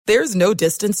There's no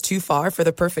distance too far for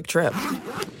the perfect trip.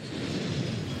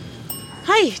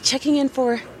 Hi, checking in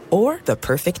for... Or the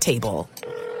perfect table.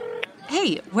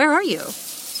 Hey, where are you?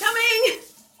 Coming!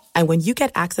 And when you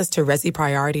get access to Resi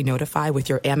Priority Notify with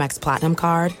your Amex Platinum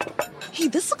card... Hey,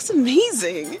 this looks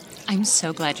amazing. I'm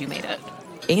so glad you made it.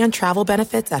 And travel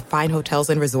benefits at fine hotels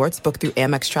and resorts booked through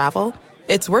Amex Travel,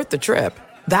 it's worth the trip.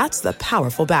 That's the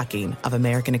powerful backing of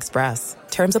American Express.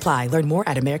 Terms apply. Learn more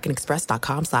at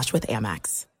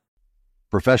americanexpress.com/withAmex.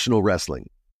 Professional wrestling,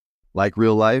 like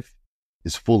real life,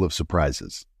 is full of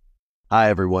surprises. Hi,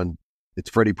 everyone. It's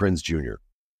Freddie Prinze Jr.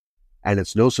 And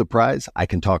it's no surprise I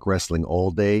can talk wrestling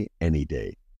all day, any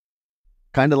day.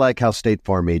 Kind of like how State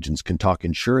Farm agents can talk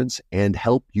insurance and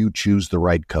help you choose the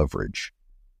right coverage.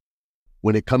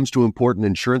 When it comes to important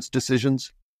insurance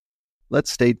decisions, let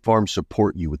State Farm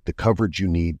support you with the coverage you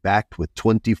need, backed with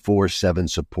 24/7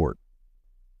 support.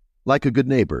 Like a good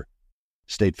neighbor,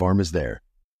 State Farm is there.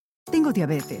 Tengo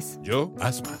diabetes. Yo,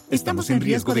 asma. Estamos en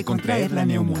riesgo de contraer la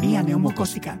neumonía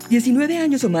neumocócica. 19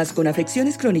 años o más con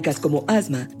afecciones crónicas como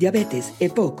asma, diabetes,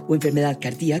 EPOC o enfermedad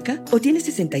cardíaca, o tienes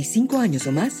 65 años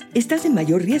o más, estás en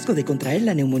mayor riesgo de contraer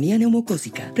la neumonía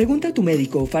neumocócica. Pregunta a tu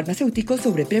médico o farmacéutico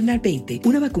sobre Prevnar 20,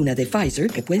 una vacuna de Pfizer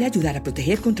que puede ayudar a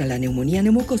proteger contra la neumonía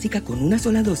neumocócica con una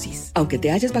sola dosis. Aunque te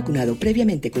hayas vacunado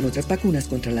previamente con otras vacunas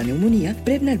contra la neumonía,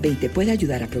 Prevnar 20 puede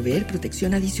ayudar a proveer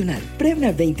protección adicional.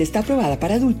 Prevnar 20 está aprobada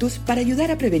para adultos para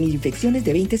ayudar a prevenir infecciones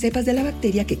de 20 cepas de la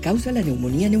bacteria que causa la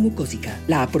neumonía neumocócica.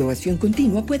 La aprobación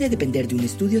continua puede depender de un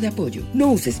estudio de apoyo.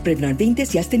 No uses Prevnar 20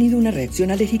 si has tenido una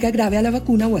reacción alérgica grave a la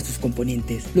vacuna o a sus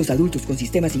componentes. Los adultos con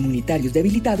sistemas inmunitarios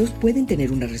debilitados pueden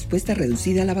tener una respuesta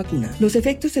reducida a la vacuna. Los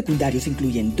efectos secundarios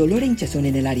incluyen dolor e hinchazón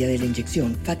en el área de la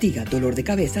inyección, fatiga, dolor de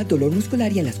cabeza, dolor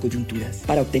muscular y en las coyunturas.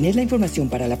 Para obtener la información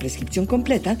para la prescripción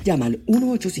completa, llama al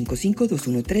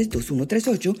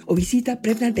 1-855-213-2138 o visita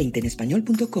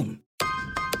Prevnar20enespañol.com.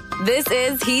 This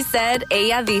is He Said,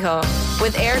 Ella Dijo,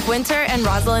 with Eric Winter and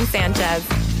Rosalind Sanchez.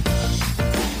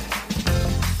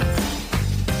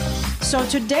 So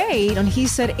today on He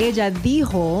Said, Ella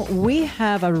Dijo, we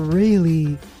have a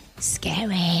really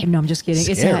scary. No, I'm just kidding.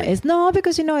 It's no,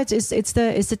 because it's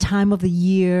the time of the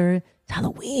year,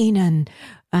 Halloween and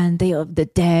Day of the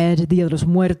Dead, Dia de los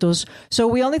Muertos. So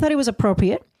we only thought it was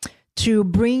appropriate to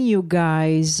bring you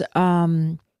guys.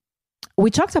 We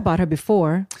talked about her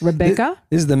before, Rebecca.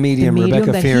 This is the medium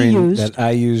Rebecca Fearing that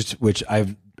I used, which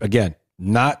I've, again,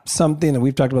 not something that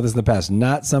we've talked about this in the past,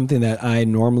 not something that I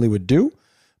normally would do,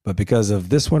 but because of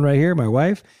this one right here, my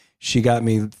wife, she got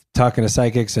me talking to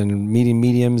psychics and meeting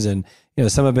mediums, and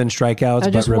some have been strikeouts.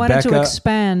 I just but wanted Rebecca, to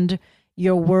expand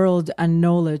your world and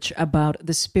knowledge about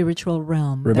the spiritual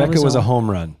realm. Rebecca was a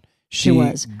home run. She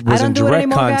was. I don't do it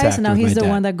anymore, guys. Now he's the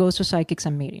one that goes to psychics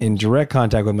and mediums. In direct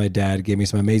contact with my dad, gave me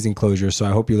some amazing closure. So I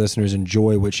hope you listeners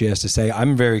enjoy what she has to say.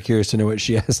 I'm very curious to know what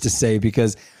she has to say,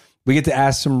 because we get to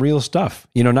ask some real stuff.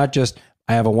 Not just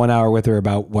I have a 1 hour with her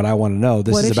about what I want to know.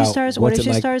 What if she starts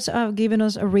giving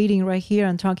us a reading right here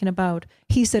and talking about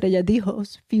He Said, Ella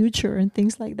Dijo's future and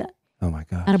things like that? Oh my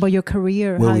God! And about your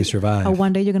career. Will we survive? How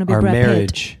one day you're going to be our Brad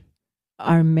marriage. Pitt.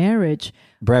 Our marriage.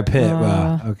 Brad Pitt.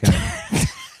 Wow. Okay.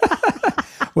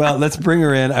 Well, let's bring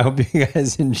her in. I hope you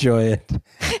guys enjoy it.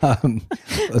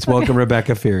 Let's welcome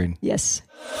Rebecca Fearing. Yes.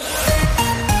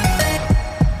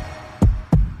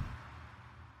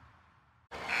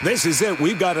 This is it.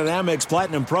 We've got an Amex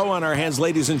Platinum Pro on our hands,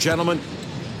 ladies and gentlemen.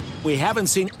 We haven't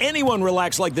seen anyone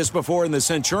relax like this before in the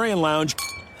Centurion Lounge.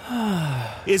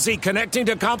 Is he connecting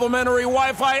to complimentary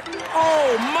Wi-Fi?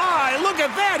 Oh, my. Look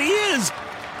at that. He is.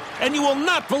 And you will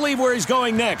not believe where he's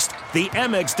going next. The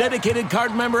Amex dedicated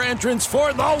card member entrance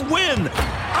for the win.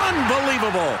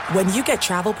 Unbelievable. When you get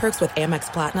travel perks with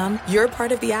Amex Platinum, you're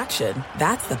part of the action.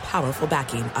 That's the powerful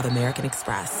backing of American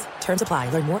Express. Terms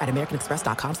apply. Learn more at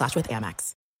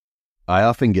americanexpress.com/withAmex. I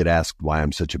often get asked why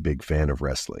I'm such a big fan of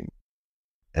wrestling.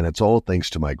 And it's all thanks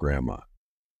to my grandma.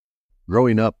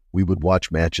 Growing up, we would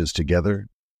watch matches together,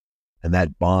 and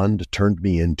that bond turned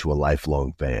me into a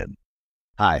lifelong fan.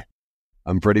 Hi.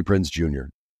 I'm Freddie Prinze Jr.,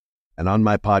 and on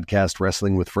my podcast,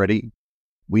 Wrestling with Freddie,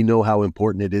 we know how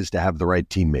important it is to have the right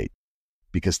teammate,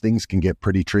 because things can get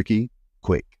pretty tricky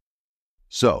quick.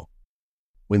 So,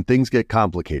 when things get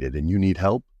complicated and you need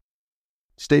help,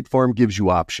 State Farm gives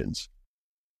you options.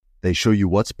 They show you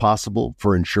what's possible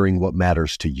for ensuring what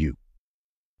matters to you.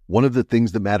 One of the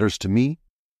things that matters to me,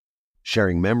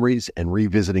 sharing memories and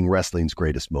revisiting wrestling's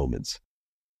greatest moments.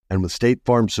 And with State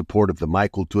Farm's support of the My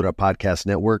Cultura Podcast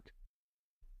Network,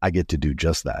 I get to do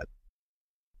just that.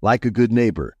 Like a good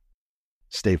neighbor,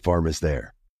 State Farm is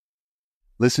there.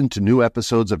 Listen to new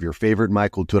episodes of your favorite My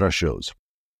Cultura shows,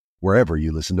 wherever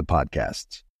you listen to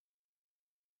podcasts.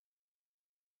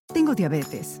 Tengo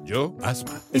diabetes. Yo,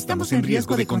 asma. Estamos en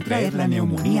riesgo de contraer la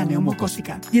neumonía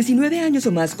neumocócica. 19 años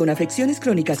o más con afecciones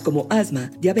crónicas como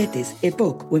asma, diabetes,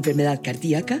 EPOC o enfermedad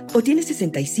cardíaca, o tienes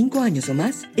 65 años o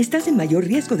más, estás en mayor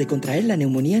riesgo de contraer la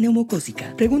neumonía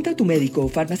neumocócica. Pregunta a tu médico o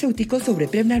farmacéutico sobre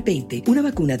Prevnar 20, una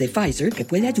vacuna de Pfizer que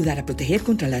puede ayudar a proteger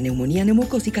contra la neumonía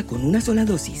neumocócica con una sola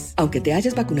dosis. Aunque te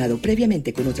hayas vacunado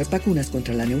previamente con otras vacunas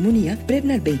contra la neumonía,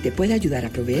 Prevnar 20 puede ayudar a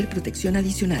proveer protección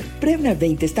adicional. Prevnar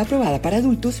 20 está aprobada para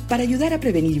adultos para ayudar a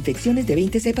prevenir infecciones de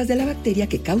 20 cepas de la bacteria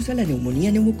que causa la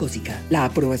neumonía neumocócica. La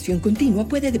aprobación continua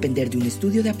puede depender de un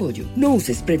estudio de apoyo. No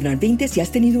uses Prevnar 20 si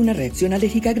has tenido una reacción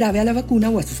alérgica grave a la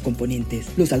vacuna o a sus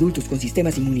componentes. Los adultos con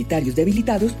sistemas inmunitarios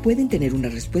debilitados pueden tener una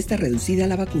respuesta reducida a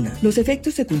la vacuna. Los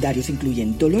efectos secundarios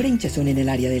incluyen dolor e hinchazón en el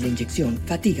área de la inyección,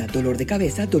 fatiga, dolor de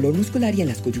cabeza, dolor muscular y en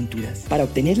las coyunturas. Para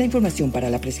obtener la información para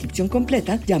la prescripción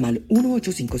completa, llama al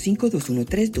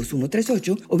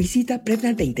 1-855-213-2138 o visita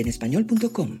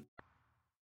Prevnar20enespañol.com.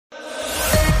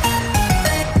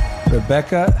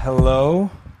 Rebecca, hello.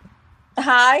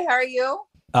 Hi, how are you?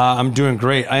 I'm doing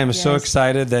great. I am so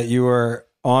excited that you are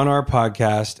on our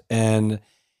podcast, and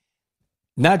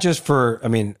not just for, I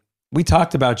mean, we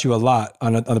talked about you a lot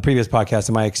on the previous podcast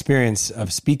and my experience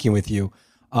of speaking with you.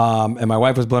 And my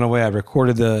wife was blown away. I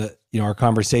recorded our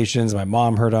conversations. My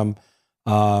mom heard them.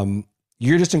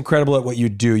 You're just incredible at what you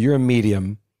do. You're a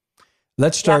medium.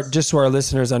 Let's start just so our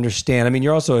listeners understand. I mean,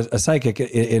 you're also a psychic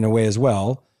in a way as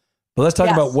well. But let's talk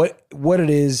about what it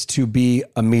is to be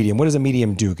a medium. What does a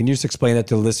medium do? Can you just explain that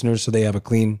to the listeners so they have a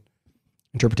clean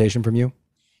interpretation from you?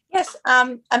 Yes.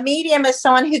 A medium is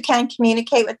someone who can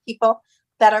communicate with people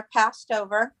that are passed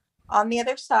over on the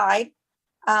other side.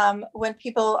 When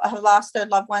people have lost their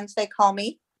loved ones, they call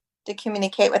me to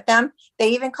communicate with them. They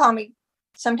even call me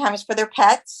sometimes for their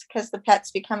pets because the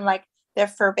pets become like their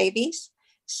fur babies.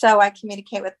 So I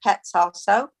communicate with pets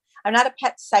also. I'm not a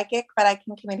pet psychic, but I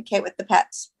can communicate with the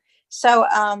pets. So,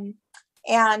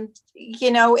 and,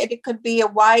 you know, it could be a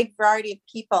wide variety of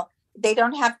people. They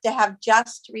don't have to have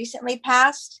just recently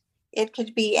passed. It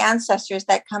could be ancestors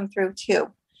that come through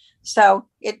too. So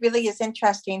it really is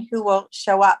interesting who will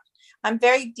show up. I'm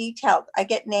very detailed. I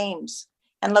get names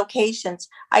and locations.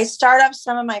 I start off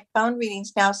some of my phone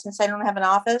readings now since I don't have an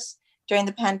office during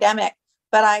the pandemic.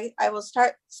 But I will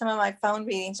start some of my phone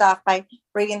readings off by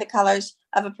reading the colors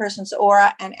of a person's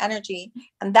aura and energy.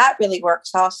 And that really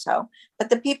works also. But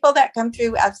the people that come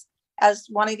through as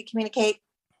wanting to communicate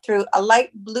through a light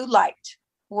blue light,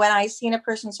 when I see in a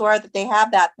person's aura that they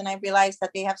have that, then I realize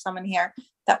that they have someone here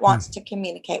that wants to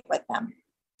communicate with them.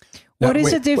 What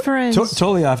is the difference?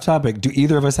 Totally off topic. Do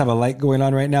either of us have a light going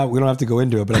on right now? We don't have to go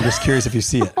into it, but I'm just curious if you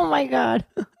see it. Oh my God.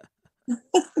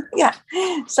 Yeah.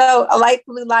 So a light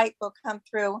blue light will come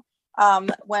through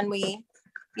when we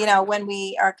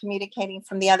are communicating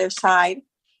from the other side.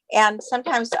 And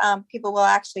sometimes people will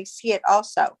actually see it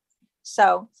also.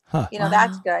 So,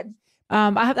 that's good.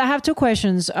 I have two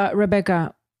questions,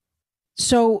 Rebecca.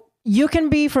 So you can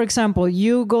be, for example,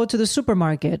 you go to the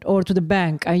supermarket or to the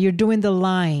bank and you're doing the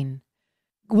line.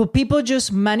 Will people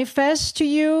just manifest to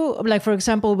you? Like, for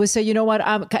example, we say, you know what,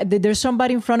 there's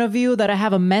somebody in front of you that I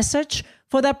have a message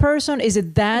for that person. Is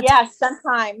it that? Yes,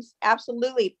 sometimes.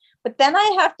 Absolutely. But then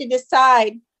I have to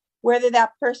decide whether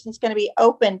that person's going to be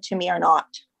open to me or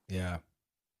not. Yeah.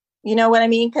 You know what I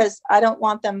mean? Because I don't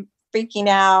want them freaking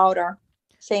out or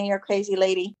saying you're a crazy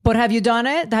lady. But have you done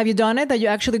it? Have you done it? That you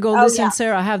actually go, listen,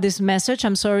 sir, I have this message.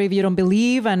 I'm sorry if you don't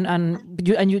believe. And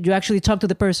you actually talk to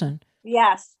the person.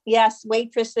 Yes.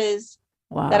 Waitresses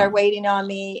that are waiting on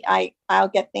me, I'll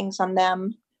get things on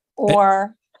them.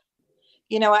 Or,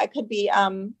 I could be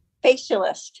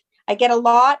facialist. I get a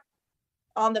lot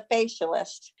on the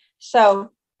facialist.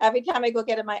 So every time I go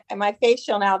get my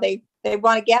facial now, they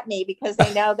want to get me because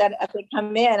they know that if they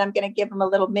come in, I'm going to give them a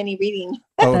little mini reading.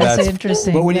 Oh, that's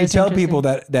interesting. But when you tell people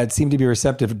that seem to be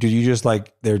receptive, do you just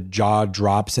like their jaw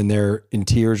drops and they're in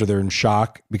tears or they're in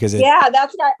shock? Because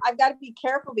that's what I've got to be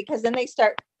careful because then they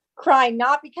start crying,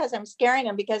 not because I'm scaring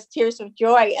them, because tears of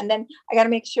joy. And then I got to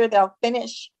make sure they'll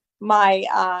finish my,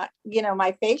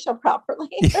 my facial properly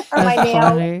or my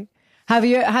nails. Have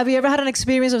you ever had an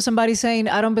experience of somebody saying,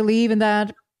 I don't believe in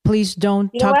that? Please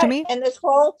don't talk to me? And this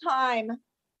whole time,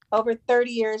 over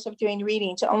 30 years of doing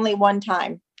readings, only one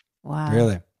time. Wow.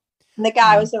 Really? And the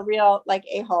guy was a real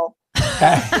a-hole.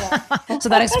 So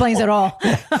that explains it all.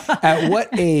 At what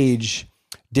age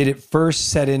did it first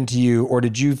set into you, or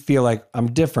did you feel like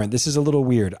I'm different? This is a little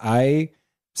weird.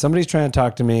 Somebody's trying to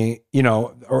talk to me,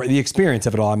 or the experience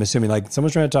of it all. I'm assuming like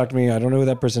someone's trying to talk to me. I don't know who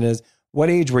that person is. What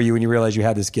age were you when you realized you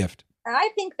had this gift?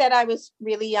 I think that I was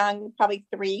really young, probably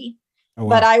 3. Oh, wow.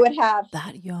 But I would have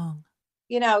that young,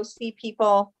 see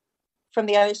people from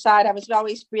the other side. I was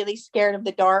always really scared of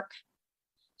the dark.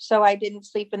 So I didn't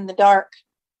sleep in the dark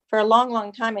for a long,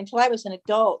 long time until I was an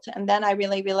adult. And then I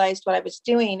really realized what I was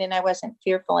doing and I wasn't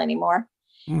fearful anymore.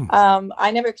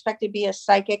 I never expected to be a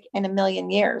psychic in a million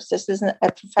years. This isn't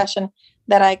a profession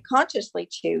that I consciously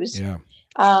choose. Yeah.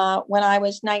 When I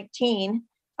was 19,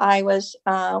 I was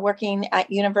working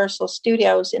at Universal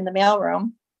Studios in the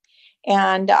mailroom,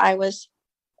 and I was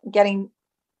getting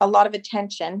a lot of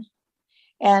attention.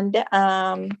 And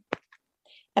I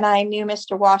knew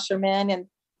Mr. Wasserman and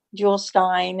Jules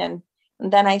Stein, and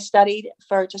then I studied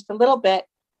for just a little bit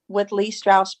with Lee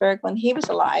Strasberg when he was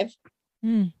alive.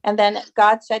 And then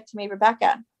God said to me,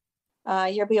 Rebecca,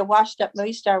 you'll be a washed up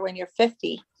movie star when you're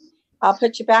 50. I'll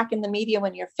put you back in the media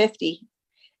when you're 50.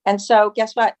 And so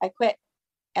guess what? I quit.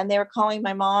 And they were calling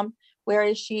my mom. Where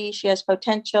is she? She has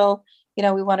potential. You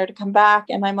know, we want her to come back.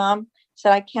 And my mom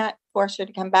said, I can't force her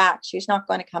to come back. She's not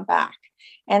going to come back.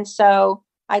 And so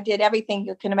I did everything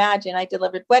you can imagine. I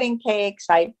delivered wedding cakes.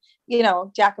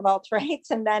 Jack of all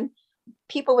trades. And then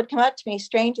people would come up to me,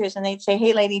 strangers, and they'd say,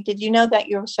 hey, lady, did you know that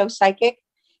you're so psychic?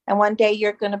 And one day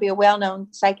you're going to be a well-known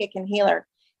psychic and healer.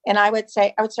 And I would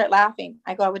start laughing.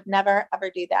 I go, I would never,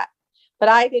 ever do that. But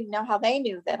I didn't know how they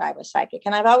knew that I was psychic.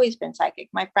 And I've always been psychic.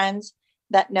 My friends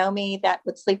that know me, that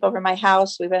would sleep over my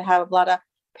house, we would have a lot of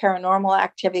paranormal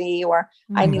activity, or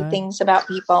I knew things about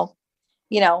people,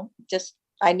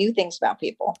 I knew things about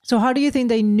people. So how do you think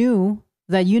they knew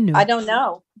that you knew? I don't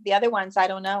know. The other ones, I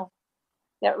don't know.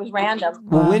 That was random.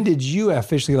 Well, when did you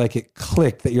officially it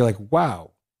click that you're like,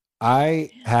 wow,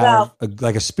 I have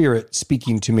a spirit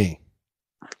speaking to me?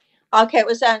 Okay. It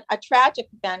was a tragic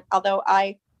event, although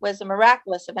I was a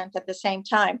miraculous event at the same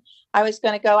time. I was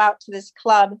going to go out to this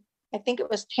club. I think it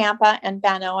was Tampa and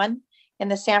Van Owen in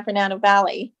the San Fernando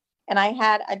Valley. And I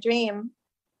had a dream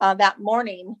that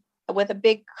morning with a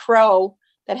big crow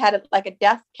that had like a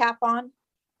death cap on.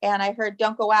 And I heard,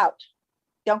 don't go out.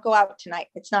 Don't go out tonight.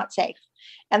 It's not safe.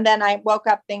 And then I woke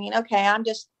up thinking, okay,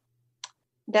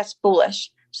 that's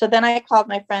foolish. So then I called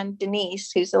my friend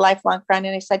Denise, who's a lifelong friend.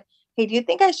 And I said, hey, do you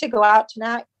think I should go out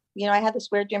tonight? I had this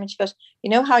weird dream. And she goes, you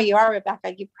know how you are,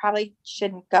 Rebecca, you probably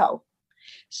shouldn't go.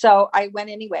 So I went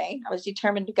anyway. I was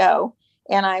determined to go.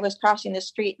 And I was crossing the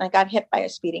street and I got hit by a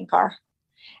speeding car.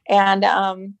 And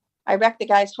I wrecked the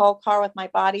guy's whole car with my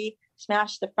body,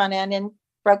 smashed the front end and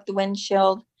broke the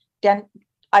windshield. Then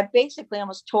I basically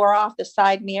almost tore off the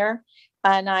side mirror,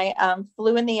 and I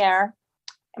flew in the air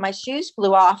and my shoes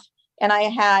flew off, and I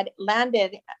had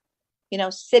landed,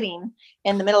 sitting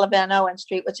in the middle of Van Owen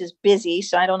Street, which is busy.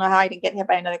 So I don't know how I didn't get hit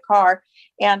by another car.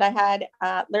 And I had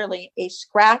literally a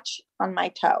scratch on my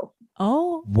toe.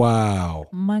 Oh, wow.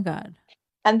 Oh my God.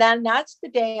 And then that's the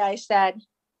day I said,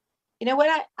 you know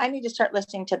what? I need to start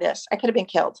listening to this. I could have been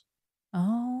killed.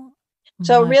 Oh.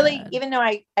 So really, even though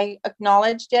I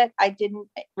acknowledged it, I didn't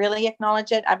really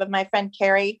acknowledge it. But my friend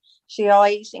Carrie, she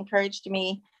always encouraged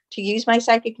me to use my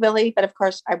psychic ability, but of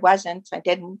course I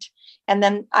didn't. And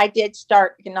then I did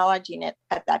start acknowledging it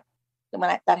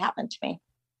when that happened to me.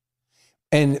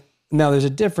 And now there's a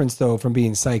difference though from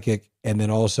being psychic and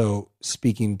then also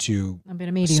speaking to I'm being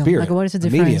a medium. Spirit, what is the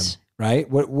difference? Medium, right?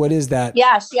 What is that?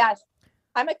 Yes.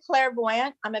 I'm a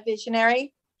clairvoyant. I'm a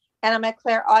visionary, and I'm a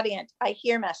clairaudient. I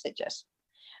hear messages.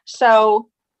 So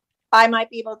I might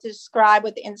be able to describe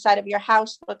what the inside of your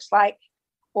house looks like,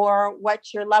 or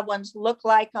what your loved ones look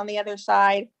like on the other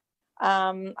side.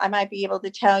 I might be able to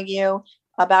tell you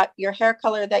about your hair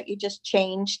color that you just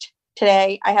changed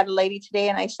today. I had a lady today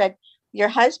and I said, your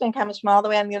husband comes from all the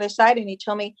way on the other side, and he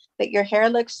told me that your hair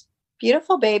looks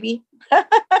beautiful, baby.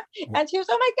 And she was,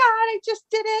 oh my God, I just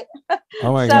did it.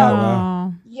 Oh my God.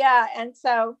 Wow. Yeah. And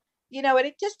so,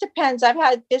 it just depends. I've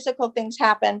had physical things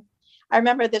happen. I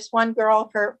remember this one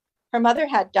girl, her mother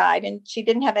had died and she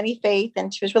didn't have any faith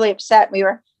and she was really upset. We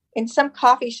were in some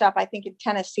coffee shop, I think in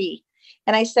Tennessee.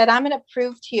 And I said, I'm going to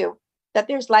prove to you that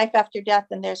there's life after death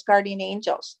and there's guardian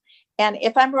angels. And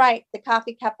if I'm right, the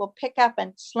coffee cup will pick up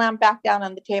and slam back down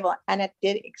on the table. And it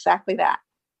did exactly that.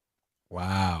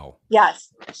 Wow.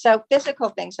 Yes. So physical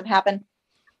things have happened.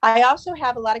 I also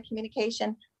have a lot of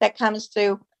communication that comes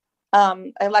through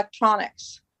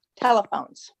electronics,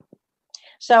 telephones.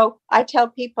 So I tell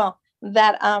people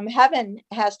that heaven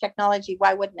has technology.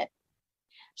 Why wouldn't it?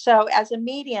 So as a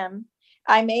medium,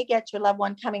 I may get your loved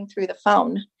one coming through the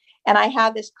phone. And I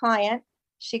have this client.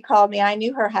 She called me. I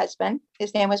knew her husband.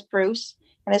 His name was Bruce,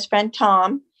 and his friend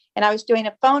Tom. And I was doing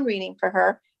a phone reading for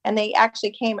her. And they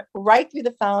actually came right through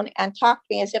the phone and talked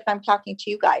to me as if I'm talking to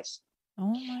you guys.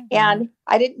 Oh my God. And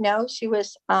I didn't know she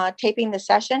was taping the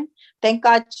session. Thank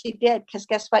God she did, because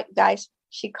guess what, you guys?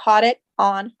 She caught it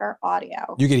on her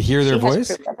audio. You could hear their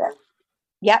voice?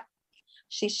 Yep.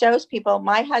 She shows people.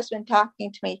 My husband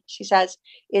talking to me, she says,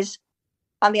 is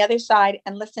on the other side,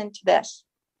 and listen to this.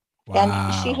 Wow.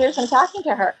 And she hears him talking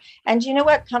to her. And you know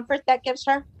what comfort that gives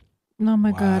her? Oh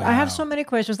my God. I have so many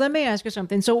questions. Let me ask you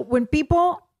something. So when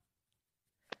people,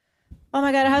 oh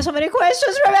my God, I have so many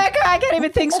questions, Rebecca. I can't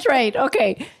even think straight.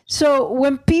 Okay. So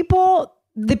when people,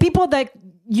 the people that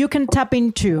you can tap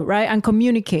into, right, and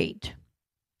communicate,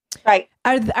 right,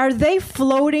 are they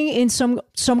floating in some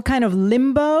kind of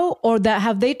limbo, or that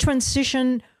have they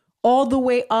transitioned all the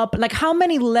way up? Like how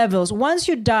many levels? Once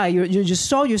you die, your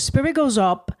soul, your spirit goes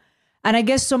up. And I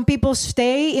guess some people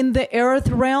stay in the earth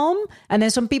realm, and then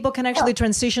some people can actually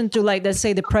transition to, like, let's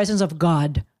say, the presence of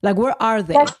God. Like, where are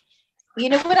they? You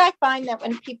know what I find, that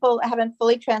when people haven't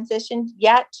fully transitioned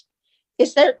yet,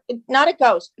 is they're not a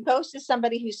ghost. A ghost is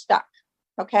somebody who's stuck.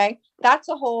 Okay. That's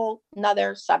a whole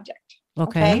nother subject.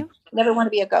 Okay. Never want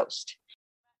to be a ghost.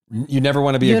 You never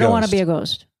want to be a ghost. You don't want to be a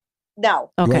ghost. No.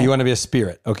 Okay. You want to be a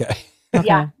spirit. Okay.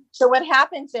 Yeah. So what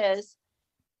happens is,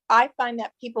 I find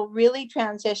that people really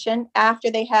transition after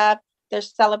they have their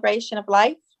celebration of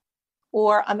life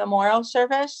or a memorial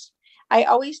service. I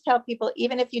always tell people,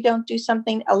 even if you don't do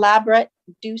something elaborate,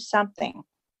 do something.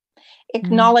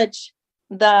 Acknowledge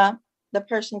the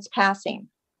person's passing.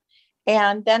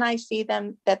 And then I see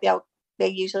them that they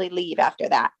usually leave after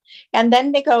that. And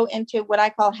then they go into what I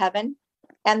call heaven.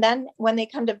 And then when they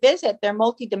come to visit, they're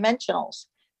multidimensionals.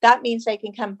 That means they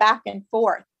can come back and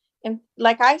forth. And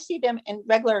like I see them in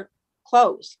regular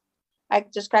clothes. I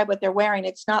describe what they're wearing.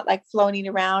 It's not like floating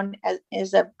around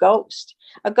as a ghost.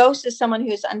 A ghost is someone who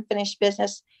has unfinished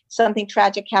business. Something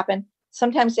tragic happened.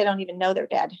 Sometimes they don't even know they're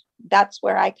dead. That's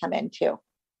where I come in too.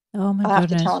 Oh my I'll have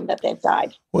goodness. to tell them that they've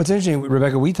died. Well, it's interesting,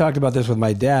 Rebecca. We talked about this with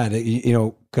my dad, you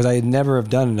know, because I had never have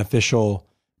done an official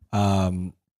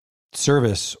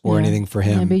service or anything for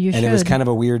him. Maybe you and should. It was kind of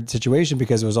a weird situation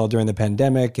because it was all during the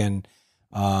pandemic, and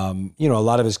you know, a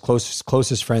lot of his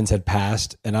closest friends had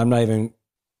passed, and I'm not even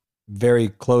very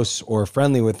close or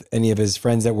friendly with any of his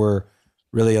friends that were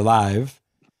really alive.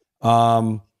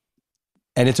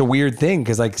 And it's a weird thing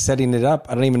because, like, setting it up,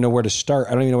 I don't even know where to start.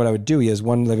 I don't even know what I would do. He has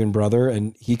one living brother,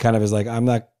 and he kind of is like, I'm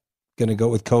not going to go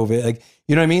with COVID. Like,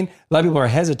 you know what I mean? A lot of people are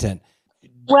hesitant.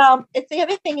 Well, it's the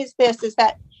other thing is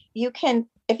that you can,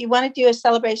 if you want to do a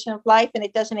celebration of life and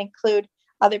it doesn't include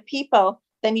other people,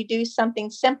 then you do something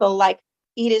simple like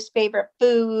eat his favorite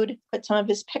food, put some of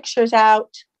his pictures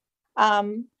out.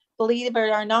 Believe it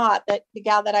or not, that the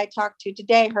gal that I talked to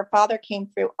today, her father came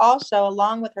through also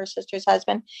along with her sister's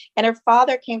husband, and her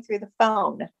father came through the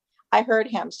phone. I heard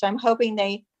him. So I'm hoping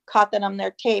they caught that on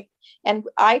their tape. And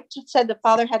I said the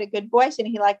father had a good voice and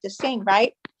he liked to sing,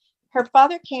 right? Her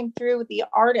father came through with the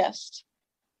artist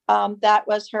that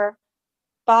was her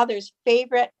father's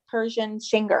favorite Persian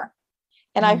singer.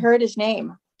 And I heard his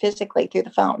name physically through the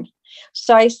phone.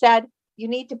 So I said, you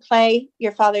need to play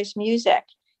your father's music.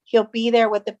 He'll be there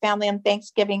with the family on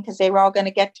Thanksgiving because they were all going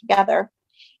to get together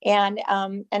and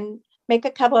make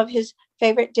a couple of his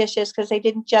favorite dishes, because they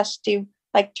didn't just do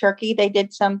like turkey. They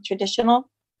did some traditional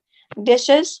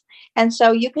dishes. And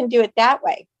so you can do it that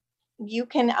way. You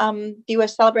can do a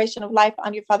celebration of life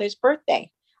on your father's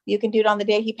birthday. You can do it on the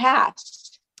day he passed.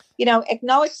 You know,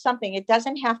 acknowledge something. It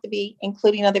doesn't have to be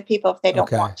including other people if they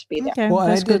don't want to be there. Okay. Well, I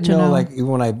That's good did to know, know. like,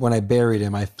 when I buried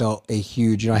him, I felt a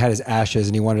huge, you know, I had his ashes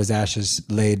and he wanted his ashes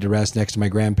laid to rest next to my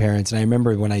grandparents. And I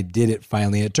remember when I did it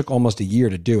finally, it took almost a year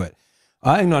to do it.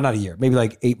 No, not a year, maybe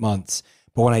like 8 months.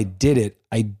 But when I did it,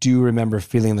 I do remember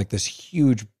feeling like this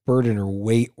huge burden or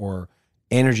weight or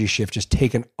energy shift just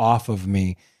taken off of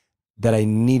me, that I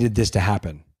needed this to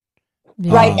happen.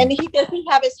 Yeah. Right. And does he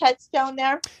have his headstone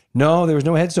there? No, there was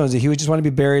no headstones. He would just want to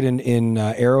be buried in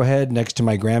Arrowhead next to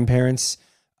my grandparents'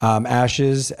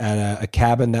 ashes at a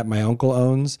cabin that my uncle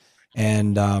owns.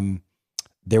 And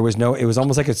there was it was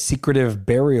almost like a secretive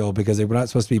burial because they were not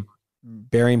supposed to be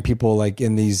burying people like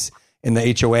in the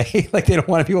HOA. Like they don't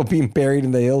want people being buried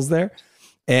in the hills there.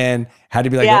 And had to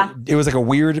be like, it was like a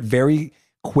weird, very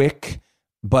quick,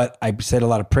 but I said a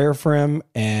lot of prayer for him,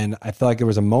 and I felt like there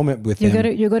was a moment with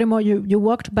him. You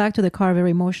walked back to the car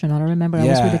very emotional. I remember I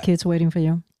was with the kids waiting for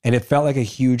you. And it felt like a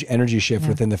huge energy shift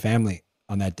within the family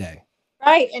on that day.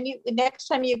 Right. And next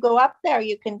time you go up there,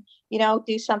 you can,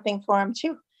 do something for him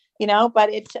too,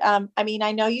 but it's,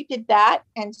 I know you did that.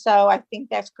 And so I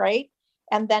think that's great.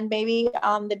 And then maybe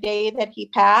on the day that he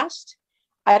passed,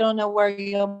 I don't know where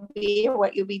you'll be or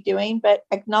what you'll be doing, but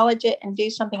acknowledge it and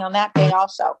do something on that day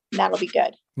also. And that'll be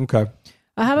good. Okay.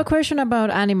 I have a question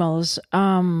about animals,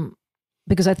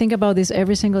 because I think about this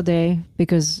every single day,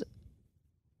 because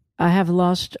I have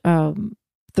lost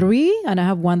 3 and I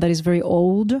have one that is very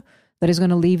old that is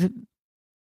going to leave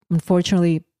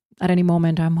unfortunately, at any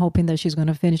moment, I'm hoping that she's going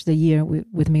to finish the year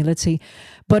with me. Let's see.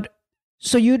 But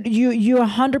so you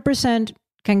 100%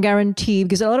 can guarantee,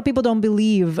 because a lot of people don't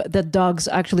believe that dogs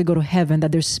actually go to heaven,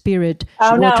 that their spirit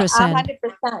will transcend.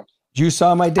 100%. You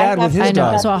saw my dad with his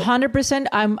dog. So 100%,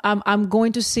 I'm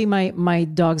going to see my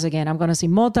dogs again. I'm going to see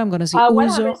Mota. I'm going to see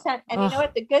Uzo. 100%. And you know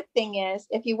what the good thing is?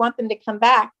 If you want them to come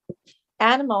back,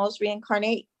 animals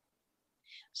reincarnate.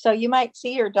 So you might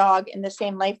see your dog in the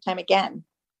same lifetime again.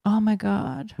 Oh my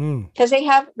God. Because they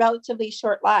have relatively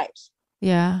short lives.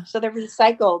 Yeah. So they're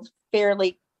recycled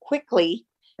fairly quickly.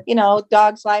 You know,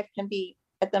 dog's life can be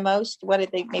at the most, what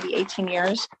did they, maybe 18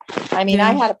 years? I mean,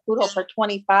 I had a poodle for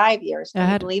 25 years.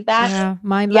 Can you believe that? Yeah.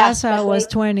 Mine last was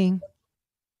 20.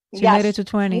 She made it to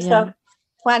 20. So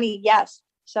 20, yes.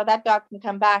 So that dog can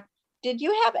come back. Did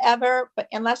you have ever, but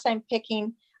unless I'm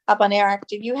picking up on Eric,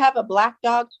 did you have a black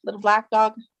dog, little black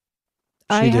dog?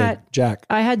 I had Jack.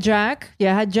 I had Jack.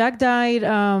 Yeah, I had Jack died.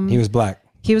 He was black.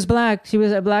 He was black. He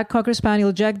was a black Cocker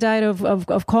Spaniel. Jack died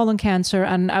of colon cancer.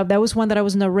 And that was one that I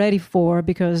was not ready for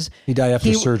because he died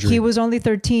after surgery. He was only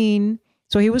 13.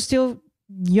 So he was still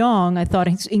young. I thought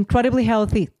he's incredibly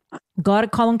healthy. Got a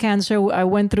colon cancer. I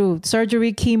went through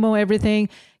surgery, chemo, everything.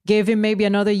 Gave him maybe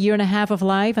another year and a half of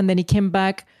life. And then he came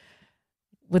back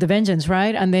with a vengeance,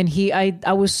 right? And then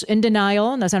I was in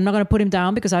denial. And I said, I'm not going to put him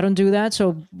down because I don't do that.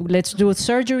 So let's do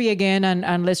surgery again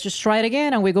and let's just try it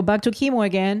again. And we go back to chemo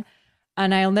again.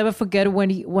 And I'll never forget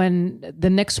when the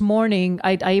next morning,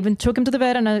 I even took him to the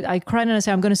vet and I cried and I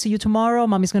said, I'm going to see you tomorrow.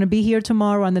 Mommy's going to be here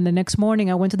tomorrow. And then the next morning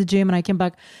I went to the gym and I came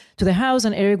back to the house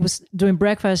and Eric was doing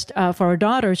breakfast for our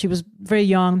daughter. She was very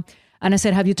young. And I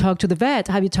said, have you talked to the vet?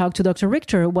 Have you talked to Dr.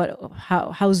 Richter?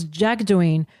 How's Jack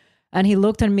doing? And he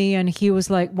looked at me and he was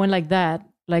like, went like that.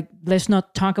 Like, let's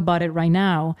not talk about it right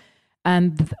now.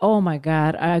 And oh my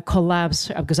God, I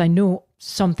collapsed because I knew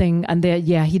something. And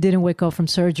he didn't wake up from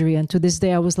surgery. And to this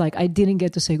day, I was like, I didn't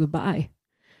get to say goodbye.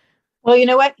 Well, you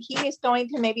know what? He is going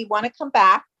to maybe want to come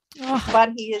back,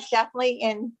 but he is definitely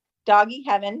in doggy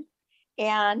heaven.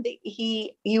 And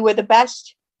you were the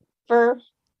best fur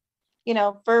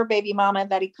baby mama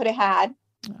that he could have had.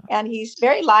 And he's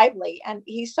very lively and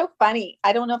he's so funny.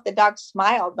 I don't know if the dog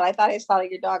smiled, but I thought I saw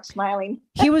your dog smiling.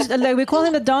 He was like, we call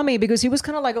him a dummy because he was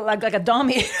kind of like a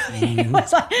dummy. He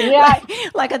was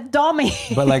like a dummy.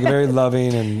 But like very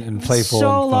loving and playful.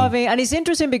 So and loving. And it's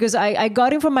interesting because I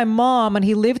got him from my mom and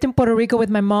he lived in Puerto Rico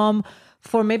with my mom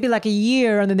for maybe like a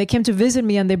year. And then they came to visit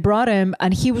me and they brought him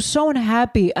and he was so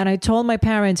unhappy. And I told my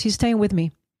parents, he's staying with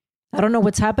me. I don't know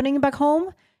what's happening back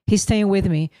home. He's staying with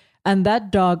me. And that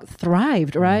dog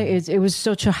thrived, right? It was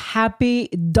such a happy,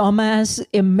 dumbass,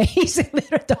 amazing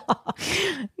little dog.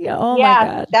 My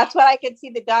God. That's what I could see.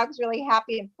 The dog's really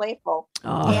happy and playful.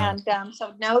 And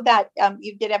so know that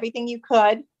you did everything you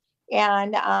could.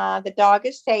 And the dog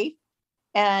is safe.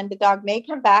 And the dog may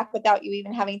come back without you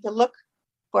even having to look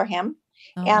for him.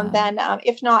 Then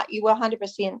if not, you will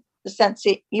 100%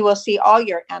 you will see all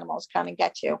your animals come and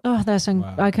get you. Oh,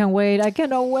 I can't wait. I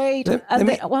cannot wait. I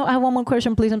have one more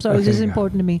question, please. I'm sorry. Okay, this is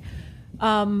important to me.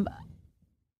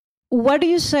 What do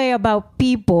you say about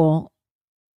people,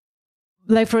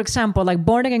 like, for example, like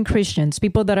born again Christians,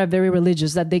 people that are very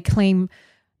religious, that they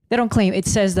don't claim, it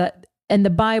says that in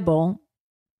the Bible,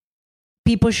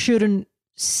 people shouldn't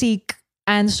seek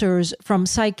answers from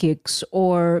psychics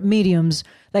or mediums.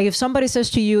 Like if somebody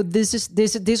says to you,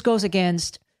 this goes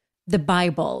against the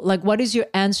Bible, like what is your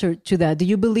answer to that? Do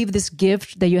you believe this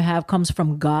gift that you have comes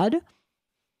from God?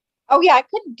 Oh yeah, I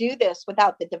couldn't do this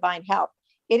without the divine help.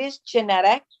 It is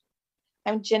genetic.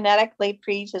 I'm genetically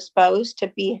predisposed to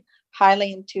be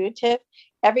highly intuitive.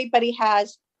 Everybody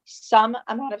has some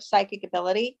amount of psychic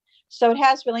ability. So it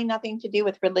has really nothing to do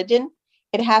with religion.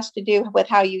 It has to do with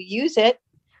how you use it.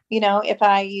 You know, if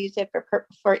I use it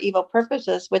for evil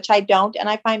purposes, which I don't, and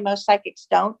I find most psychics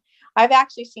don't. I've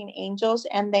actually seen angels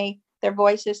and their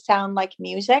voices sound like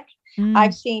music.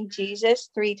 I've seen Jesus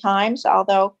 3 times,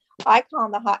 although I call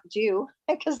him the hot Jew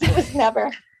because he was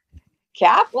never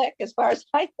Catholic as far as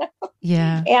I know.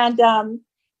 Yeah.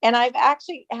 And I've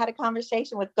actually had a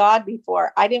conversation with God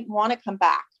before. I didn't want to come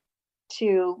back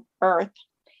to Earth.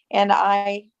 And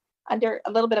under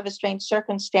a little bit of a strange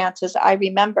circumstances, I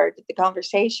remembered the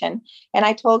conversation and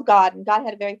I told God, and God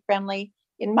had a very friendly,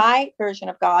 in my version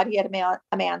of God, he had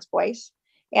a man's voice,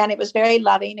 and it was very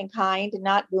loving and kind and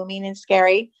not booming and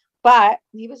scary, but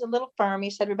he was a little firm.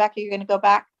 He said, Rebecca, you're going to go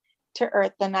back to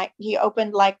Earth. And he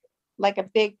opened like a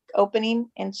big opening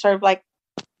in sort of like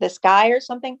the sky or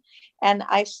something. And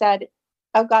I said,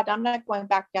 oh God, I'm not going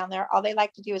back down there. All they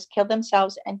like to do is kill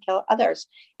themselves and kill others.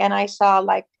 And I saw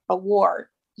like a war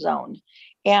zone.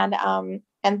 And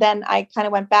And then I kind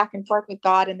of went back and forth with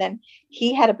God. And then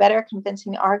he had a better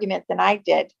convincing argument than I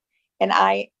did. And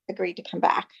I agreed to come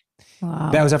back.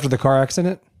 Wow. That was after the car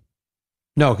accident?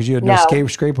 No, because you had no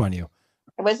scrape on you.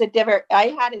 It was a different, I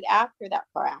had it after that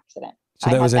car accident. So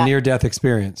that was a near-death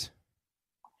experience?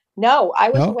 No, I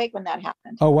was awake when that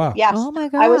happened. Oh, wow. Yes. Oh, my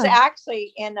God. I was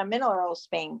actually in a mineral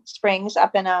springs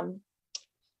up in,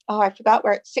 I forgot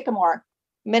where, Sycamore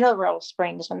Mineral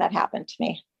Springs when that happened to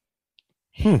me.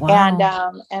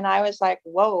 Wow. And I was like,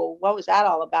 whoa, what was that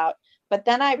all about? But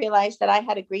then I realized that I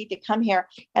had agreed to come here.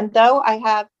 And though I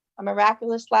have a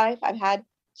miraculous life, I've had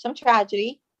some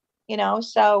tragedy,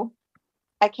 so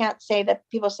I can't say that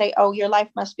people say, oh, your life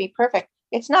must be perfect.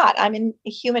 It's not. I'm in a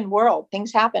human world.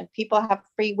 Things happen. People have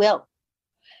free will.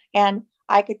 And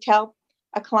I could tell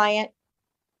a client,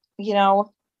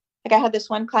 like I had this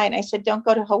one client, I said, don't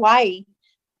go to Hawaii,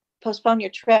 postpone your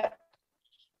trip.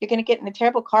 You're going to get in a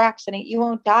terrible car accident. You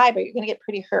won't die, but you're going to get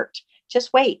pretty hurt.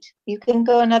 Just wait. You can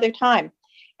go another time.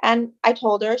 And I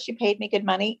told her, she paid me good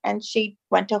money, and she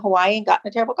went to Hawaii and got in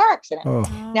a terrible car accident.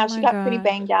 Oh. Now she got pretty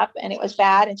banged up and it was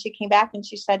bad. And she came back and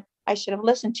she said, I should have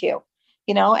listened to you,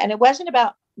 and it wasn't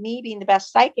about me being the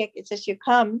best psychic. It's just you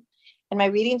come and my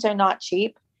readings are not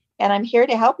cheap and I'm here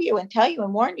to help you and tell you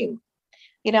and warn you.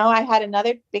 I had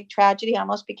another big tragedy. I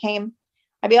almost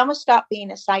stopped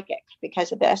being a psychic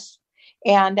because of this.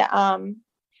 And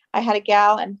I had a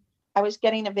gal and I was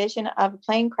getting a vision of a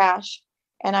plane crash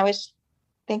and I was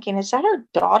thinking, is that her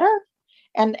daughter?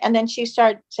 And then she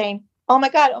started saying, oh my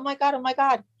God, oh my God, oh my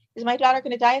God. Is my daughter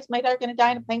going to die? Is my daughter going to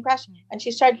die in a plane crash? And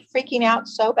she started freaking out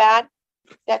so bad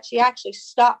that she actually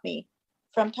stopped me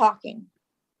from talking.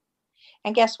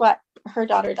 And guess what? Her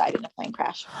daughter died in a plane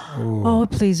crash. Ooh. Oh,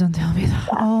 please don't tell me that.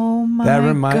 Oh my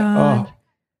God. Oh.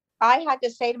 I had to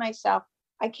say to myself,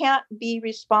 I can't be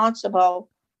responsible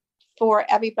for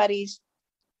everybody's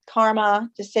karma,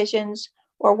 decisions,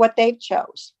 or what they've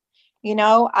chose.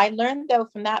 I learned though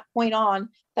from that point on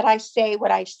that I say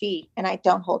what I see and I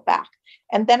don't hold back.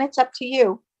 And then it's up to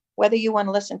you whether you want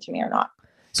to listen to me or not.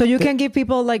 So you can give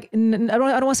people I don't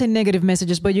want to say negative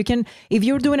messages, but you can, if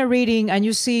you're doing a reading and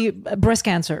you see breast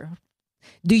cancer,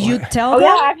 do you tell them?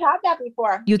 Yeah, I've had that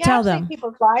before. Tell them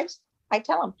people's lives. I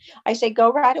tell them, I say,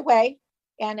 go right away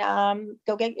and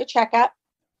go get your checkup.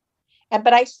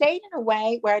 But I say it in a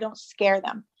way where I don't scare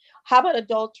them. How about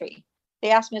adultery?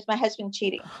 They ask me, is my husband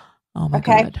cheating? Oh my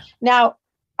God. Now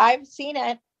I've seen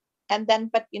it.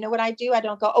 But you know what I do? I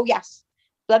don't go, oh yes,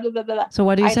 blah, blah, blah, blah. So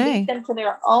what do you say? I lead them to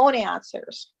their own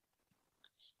answers.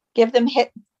 Give them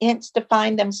hints to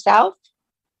find themselves.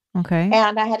 Okay.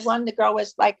 And I had one, the girl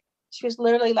was she was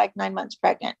literally 9 months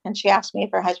pregnant. And she asked me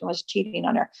if her husband was cheating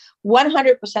on her.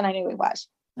 100% I knew he was.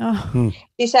 Oh.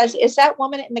 She says, is that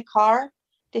woman in the car?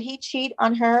 Did he cheat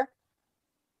on her?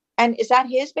 And is that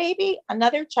his baby?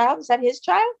 Another child? Is that his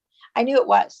child? I knew it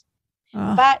was.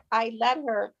 Oh. But I led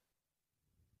her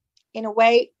in a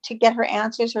way to get her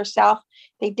answers herself.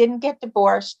 They didn't get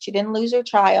divorced. She didn't lose her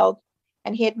child.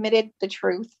 And he admitted the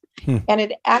truth. And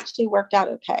it actually worked out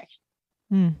okay.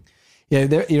 Yeah,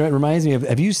 it reminds me of,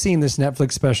 have you seen this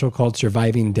Netflix special called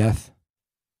Surviving Death?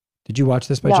 Did you watch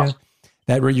this by chance?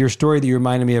 That your story that you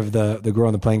reminded me of the girl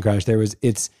in the plane crash.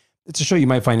 It's a show you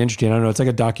might find interesting. I don't know. It's like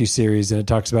a docuseries, and it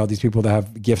talks about these people that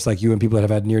have gifts like you and people that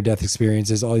have had near-death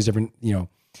experiences, all these different,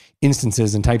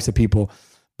 instances and types of people.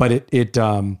 But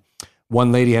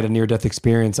one lady had a near-death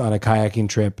experience on a kayaking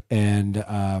trip,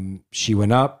 and she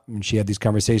went up and she had these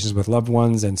conversations with loved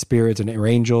ones and spirits and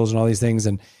angels and all these things.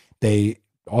 And they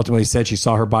ultimately said she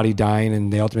saw her body dying,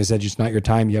 and they ultimately said, it's not your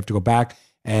time. You have to go back.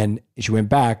 And she went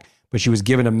back, but she was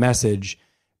given a message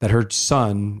that her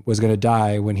son was going to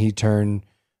die when he turned,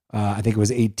 I think it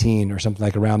was 18 or something,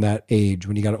 like around that age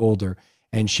when he got older.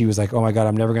 And she was like, oh my God,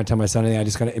 I'm never going to tell my son anything. I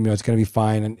just got to, it's going to be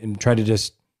fine. And try to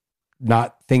just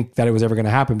not think that it was ever going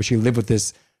to happen. But she lived with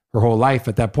this her whole life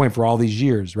at that point for all these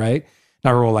years, right?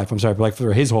 Not her whole life, I'm sorry, but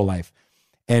for his whole life.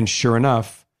 And sure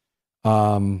enough,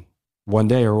 one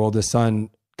day her oldest son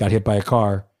got hit by a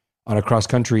car on a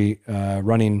cross-country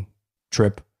running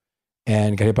trip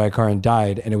and got hit by a car and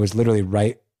died. And it was literally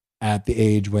right at the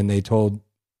age when they told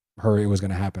her it was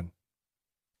going to happen.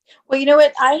 Well, you know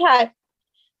what?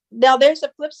 Now there's a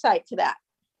flip side to that,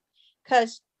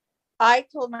 because I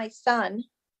told my son,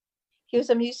 he was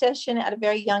a musician at a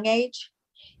very young age.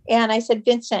 And I said,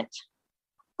 Vincent,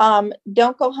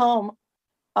 don't go home.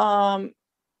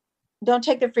 Don't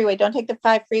take the freeway. Don't take the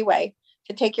 5 freeway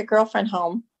to take your girlfriend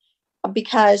home,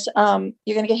 because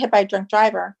you're going to get hit by a drunk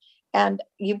driver, and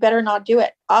you better not do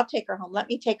it. I'll take her home. Let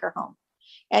me take her home.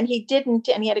 And he didn't.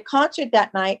 And he had a concert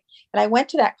that night. And I went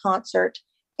to that concert,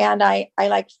 and I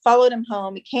followed him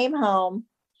home. He came home,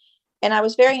 And I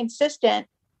was very insistent,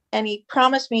 and he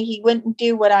promised me he wouldn't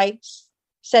do what I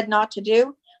said not to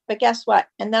do. But guess what?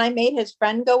 And then I made his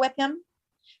friend go with him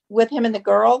and the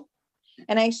girl.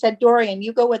 And I said, Dorian,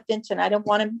 you go with Vincent. I don't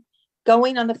want him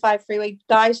going on the 5 freeway.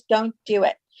 Guys, don't do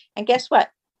it. And guess what?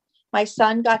 My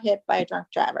son got hit by a drunk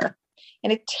driver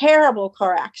in a terrible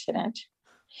car accident.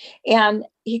 And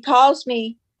he calls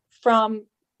me from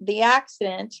the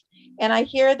accident, and I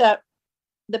hear the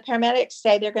paramedics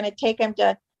say they're going to take him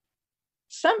to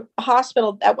some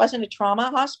hospital that wasn't a trauma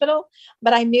hospital,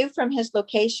 but I knew from his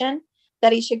location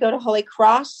that he should go to Holy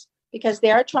Cross because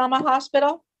they're a trauma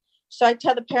hospital. So I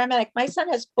tell the paramedic, my son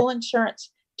has full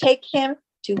insurance. Take him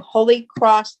to Holy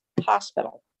Cross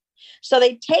Hospital. So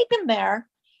they take him there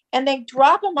and they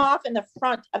drop him off in the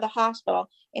front of the hospital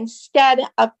instead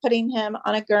of putting him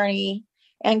on a gurney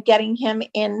and getting him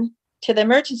in to the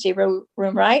emergency room,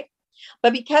 right?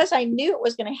 But because I knew it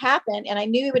was going to happen and I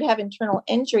knew he would have internal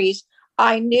injuries,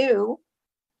 I knew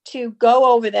to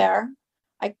go over there.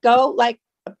 I go like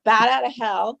a bat out of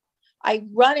hell. I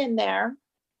run in there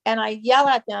and I yell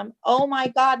at them, oh my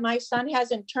God, my son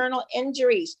has internal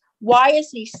injuries. Why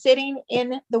is he sitting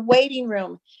in the waiting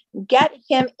room? Get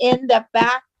him in the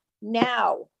back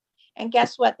now. And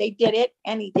guess what? They did it,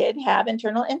 and he did have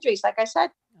internal injuries, like I said.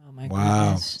 Oh my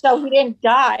goodness. So he didn't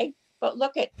die, but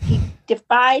look at, he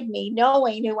defied me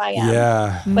knowing who I am.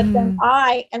 Yeah. But then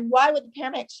and why would the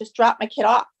paramedics just drop my kid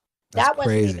off? That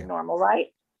wasn't crazy. even normal, right?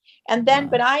 And then,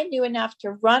 but I knew enough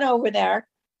to run over there,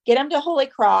 get him to Holy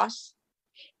Cross,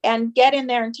 and get in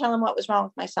there and tell him what was wrong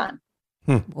with my son.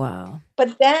 Wow.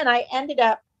 But then I ended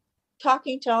up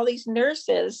talking to all these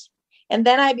nurses, and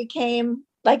then I became,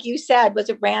 like you said, was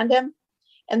it random?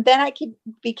 And then I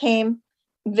became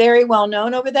very well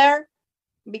known over there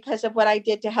because of what I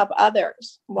did to help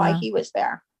others while he was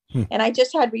there. And I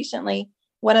just had recently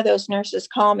one of those nurses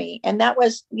call me, and that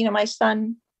was, my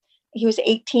son, he was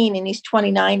 18 and he's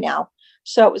 29 now.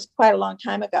 So it was quite a long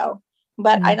time ago,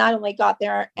 but I not only got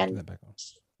there and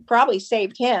probably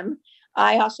saved him,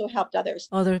 I also helped others.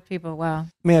 Other people. Wow.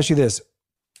 Let me ask you this.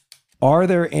 Are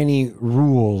there any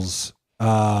rules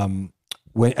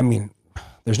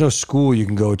there's no school you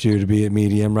can go to be a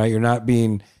medium, right? You're not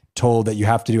being told that you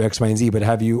have to do X, Y, and Z, but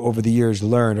have you over the years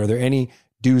learned, are there any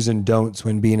do's and don'ts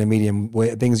when being a medium,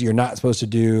 things you're not supposed to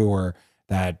do or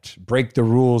that break the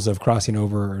rules of crossing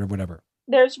over or whatever?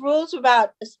 There's rules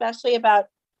especially about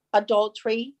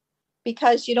adultery,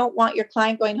 because you don't want your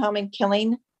client going home and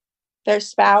killing their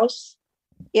spouse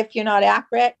if you're not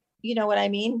accurate. You know what I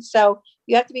mean? So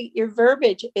you have to your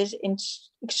verbiage is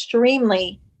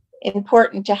extremely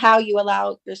important to how you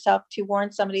allow yourself to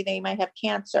warn somebody they might have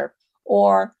cancer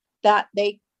or that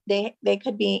they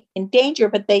could be in danger,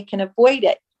 but they can avoid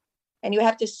it. And you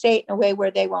have to say it in a way where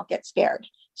they won't get scared.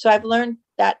 So I've learned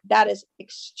that is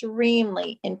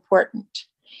extremely important.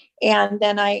 And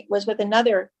then I was with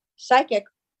another psychic,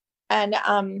 and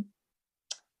I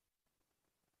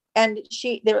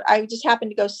just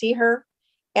happened to go see her,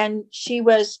 and she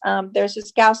was there's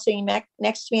this gal sitting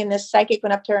next to me, and this psychic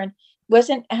went up to her and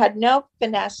had no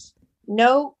finesse,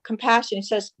 no compassion. He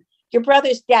says, "Your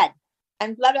brother's dead,"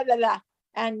 and blah blah blah blah,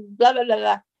 and blah blah blah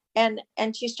blah,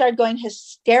 and she started going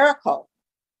hysterical.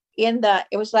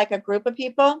 It was like a group of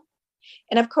people,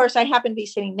 and of course I happened to be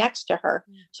sitting next to her,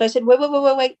 so I said,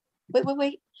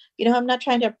 "Wait. I'm not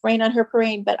trying to rain on her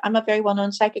parade, but I'm a very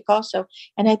well-known psychic also,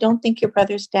 and I don't think your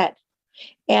brother's dead."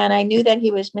 And I knew that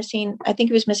he was missing. I think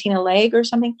he was missing a leg or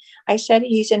something. I said,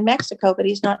 "He's in Mexico, but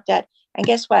he's not dead." And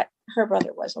guess what? Her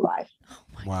brother was alive.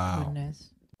 Oh my goodness.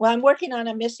 Well, I'm working on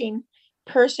a missing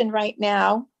person right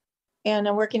now, and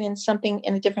I'm working in something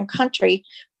in a different country,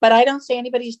 but I don't say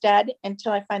anybody's dead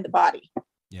until I find the body.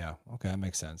 Yeah. Okay. That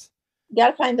makes sense. You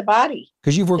got to find the body.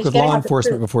 Because you've worked with law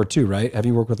enforcement before too, right? Have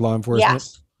you worked with law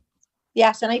enforcement?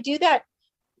 Yes. And I do that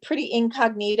pretty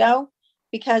incognito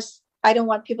because I don't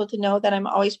want people to know that I'm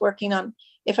always working on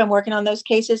those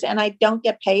cases, and I don't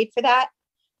get paid for that.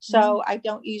 So I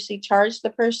don't usually charge the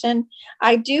person.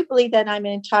 I do believe that I'm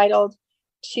entitled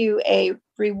to a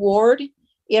reward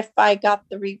if I got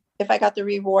the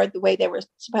reward the way they were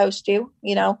supposed to,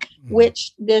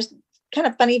 which there's kind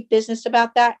of funny business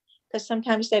about that because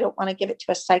sometimes they don't want to give it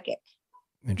to a psychic.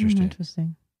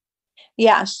 Interesting.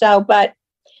 Yeah. So, but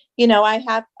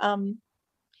I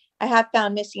have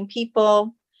found missing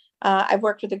people. I've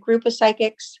worked with a group of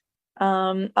psychics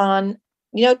on.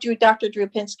 Dr. Drew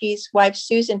Pinsky's wife,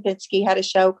 Susan Pinsky, had a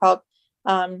show called,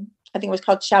 I think it was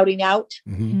called Shouting Out.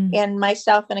 And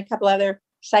myself and a couple other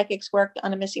psychics worked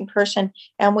on a missing person,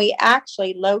 and we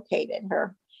actually located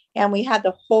her, and we had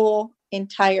the whole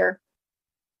entire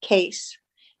case,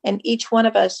 and each one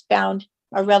of us found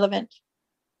a relevant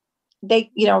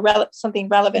something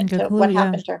relevant to what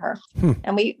happened to her.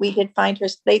 And we did find her.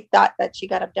 They thought that she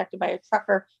got abducted by a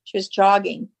trucker. She was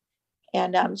jogging,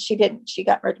 and she didn't. She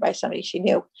got murdered by somebody she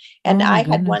knew. And I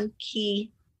had one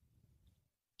key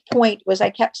point was I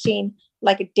kept seeing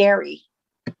like a dairy,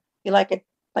 like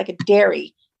a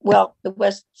dairy. Well, it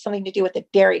was something to do with a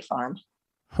dairy farm.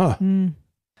 Huh.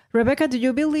 Rebecca, do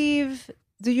you believe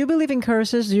in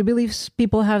curses? Do you believe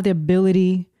people have the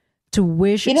ability to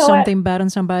wish something bad on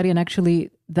somebody and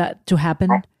actually that to happen?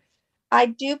 I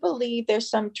do believe there's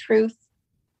some truth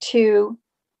to,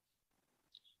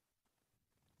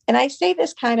 and I say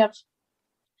this kind of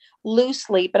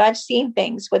loosely, but I've seen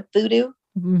things with voodoo.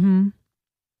 Mm-hmm.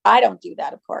 I don't do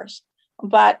that, of course,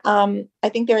 but I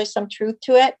think there is some truth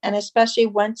to it. And especially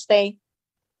once they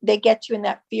get you in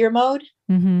that fear mode,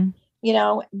 mm-hmm.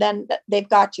 Then they've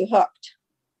got you hooked.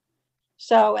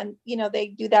 So, and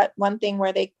they do that one thing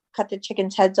where they cut the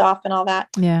chickens' heads off and all that.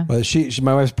 Yeah. Well,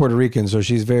 my wife's Puerto Rican, so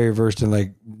she's very versed in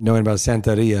like knowing about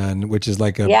Santeria, and which is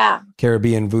like a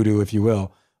Caribbean voodoo, if you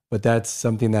will. But that's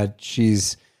something that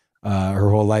she's her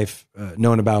whole life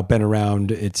known about, been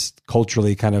around. It's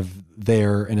culturally kind of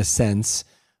there in a sense.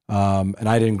 And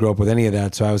I didn't grow up with any of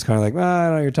that, so I was kind of like, I don't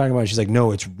know what you're talking about. She's like,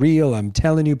 no, it's real. I'm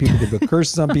telling you, people can put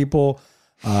curses on people.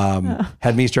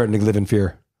 Had me starting to live in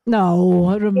fear. No,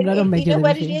 I don't make it. You know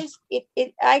what it is?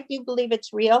 I do believe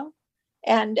it's real.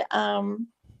 And I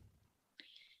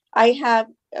have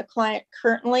a client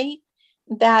currently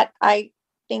that I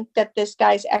think that this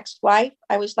guy's ex-wife,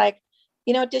 I was like,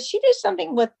 does she do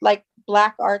something with like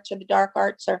black arts or the dark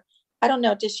arts? Or I don't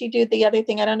know. Does she do the other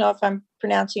thing? I don't know if I'm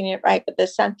pronouncing it right, but the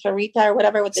Santeria or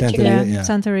whatever with the chicken. Yeah,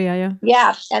 Santeria, yeah.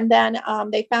 Yeah. And then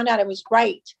they found out it was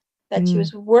right that she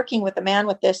was working with a man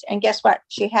with this. And guess what?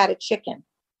 She had a chicken.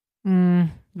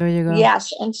 There you go.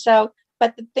 Yes. And so,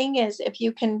 but the thing is, if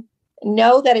you can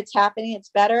know that it's happening, it's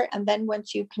better. And then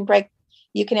once you can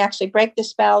actually break the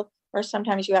spell, or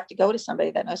sometimes you have to go to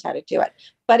somebody that knows how to do it.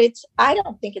 But I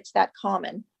don't think it's that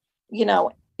common.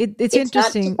 It's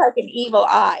interesting. Not just like an evil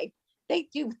eye. They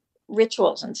do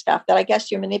rituals and stuff that I guess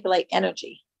you manipulate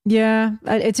energy. Yeah.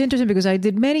 It's interesting because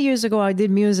many years ago, I did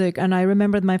music, and I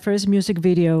remembered my first music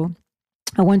video.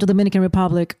 I went to Dominican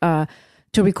Republic,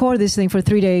 to record this thing for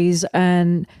 3 days,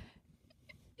 and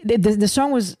the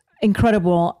song was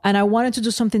incredible, and I wanted to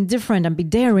do something different and be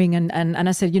daring, and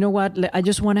I said, you know what, I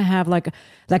just want to have like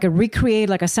a recreate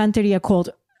like a Santeria cult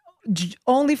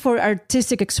only for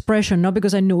artistic expression, not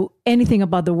because I knew anything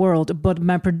about the world, but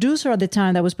my producer at the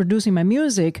time that was producing my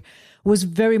music was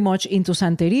very much into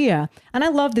Santeria, and I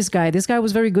love this guy. This guy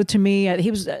was very good to me.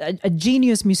 He was a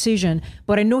genius musician,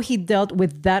 but I know he dealt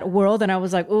with that world, and I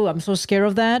was like, oh, I'm so scared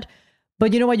of that.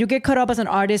 But you know what? You get caught up as an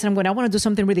artist, and I want to do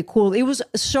something really cool. It was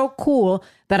so cool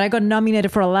that I got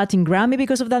nominated for a Latin Grammy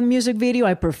because of that music video.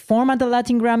 I performed at the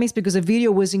Latin Grammys because the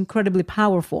video was incredibly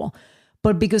powerful.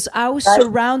 But because I was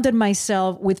surrounded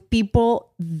myself with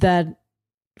people that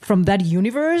from that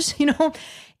universe,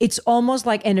 it's almost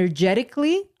like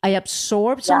energetically I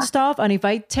absorbed some stuff. And if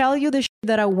I tell you the shit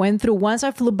that I went through, once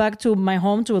I flew back to my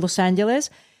home to Los Angeles,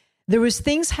 there was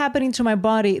things happening to my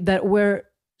body that were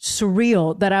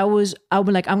surreal, that I was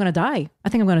like, I'm gonna die. I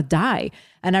think I'm gonna die.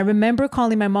 And I remember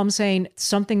calling my mom saying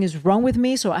something is wrong with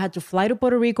me. So I had to fly to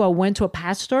Puerto Rico. I went to a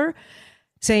pastor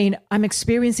saying, I'm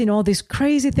experiencing all these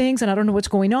crazy things and I don't know what's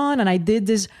going on. And I did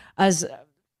this as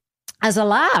a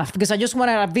laugh because I just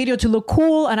wanted a video to look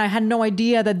cool. And I had no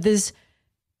idea that this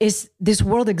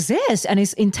world exists and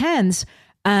it's intense.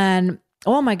 And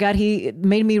oh my God, he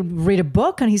made me read a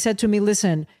book and he said to me,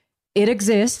 listen, it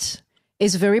exists.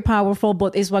 It's very powerful,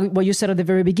 but it's what you said at the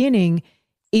very beginning.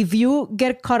 If you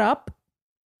get caught up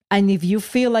and if you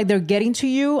feel like they're getting to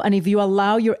you and if you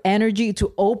allow your energy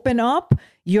to open up,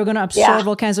 you're going to absorb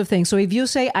all kinds of things. So if you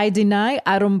say, I deny,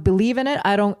 I don't believe in it,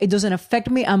 it doesn't affect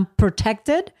me, I'm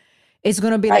protected, it's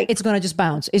going to be like, it's going to just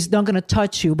bounce. It's not going to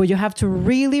touch you. But you have to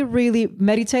really, really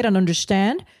meditate and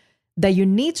understand that you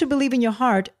need to believe in your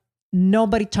heart.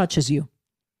 Nobody touches you.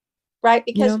 Right.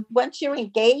 Because once you're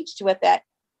engaged with it,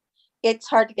 it's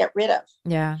hard to get rid of.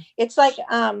 Yeah. It's like,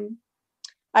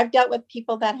 I've dealt with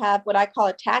people that have what I call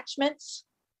attachments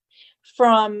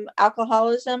from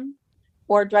alcoholism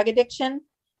or drug addiction.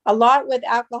 A lot with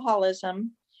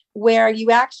alcoholism, where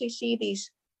you actually see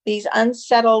these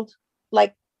unsettled,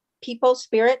 like people,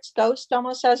 spirits, ghosts,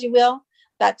 almost as you will,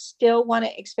 that still want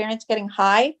to experience getting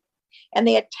high, and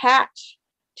they attach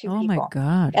to people. Oh my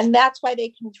God. And that's why they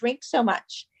can drink so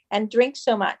much and drink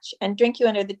you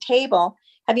under the table.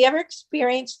 Have you ever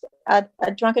experienced a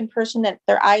drunken person that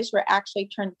their eyes were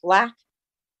actually turned black?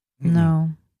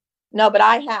 No, but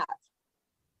I have.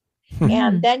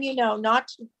 And then,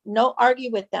 no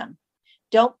argue with them.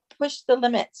 don't push the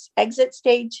limits. Exit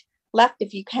stage left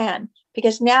if you can,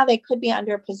 because now they could be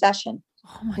under possession.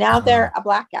 Now they're a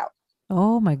blackout.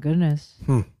 Oh my goodness.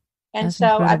 And That's so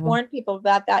I've incredible. warned people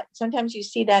about that. Sometimes you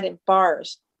see that in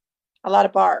bars, a lot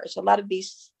of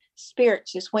these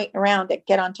spirits just waiting around to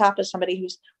get on top of somebody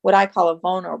who's what I call a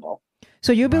vulnerable.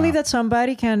 So you believe that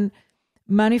somebody can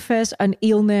manifest an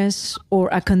illness or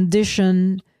a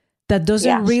condition that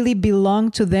doesn't really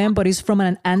belong to them, but is from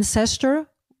an ancestor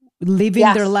living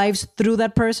their lives through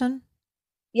that person?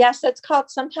 Yes, that's called,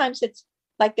 sometimes it's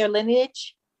like their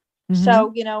lineage.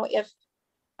 So, if,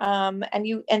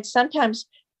 and sometimes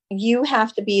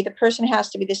the person has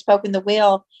to be the spoke in the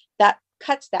wheel that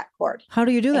cuts that cord. How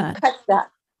do you do that? Cuts that.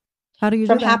 How do you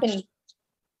from do that? happening.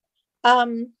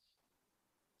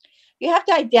 You have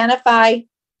to identify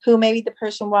who maybe the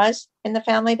person was in the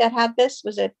family that had this.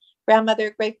 Was it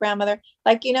grandmother, great grandmother?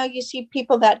 Like, you see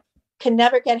people that can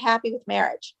never get happy with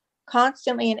marriage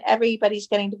constantly, and everybody's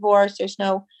getting divorced. There's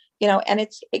no, and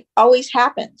it always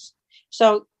happens.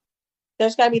 So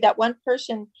there's got to be that one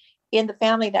person in the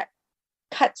family that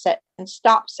cuts it and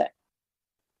stops it.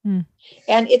 And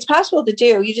it's possible to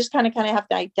do. You just kind of have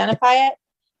to identify it,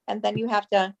 and then you have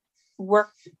to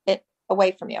work it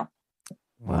away from you.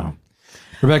 Wow.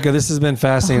 Rebecca, this has been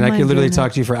fascinating. I could literally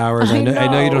talk to you for hours. I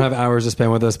know you don't have hours to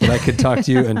spend with us, but I could talk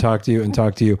to you and talk to you and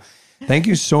talk to you. Thank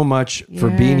you so much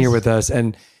for being here with us.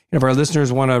 And if our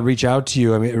listeners want to reach out to you,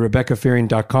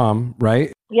 RebeccaFearing.com,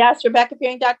 right? Yes,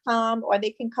 RebeccaFearing.com, or they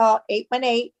can call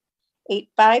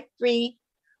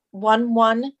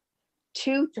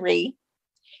 818-853-1123.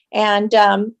 And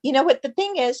what the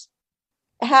thing is,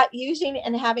 using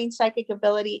and having psychic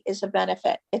ability is a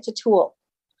benefit. It's a tool.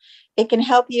 It can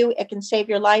help you. It can save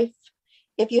your life.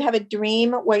 If you have a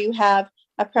dream where you have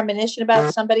a premonition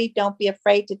about somebody, don't be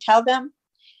afraid to tell them.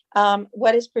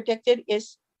 What is predicted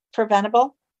is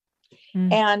preventable.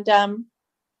 And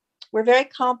we're very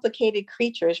complicated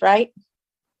creatures, right?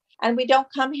 And we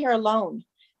don't come here alone.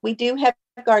 We do have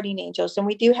guardian angels, and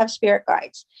we do have spirit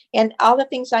guides. And all the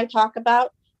things I talk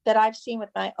about that I've seen with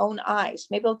my own eyes.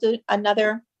 Maybe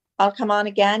I'll come on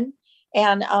again,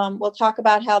 and we'll talk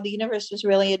about how the universe is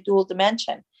really a dual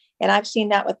dimension. And I've seen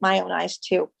that with my own eyes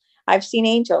too. I've seen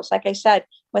angels. Like I said,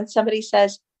 when somebody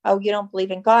says, "Oh, you don't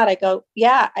believe in God," I go,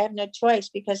 "Yeah, I have no choice,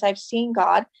 because I've seen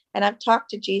God and I've talked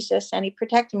to Jesus, and he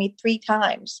protected me 3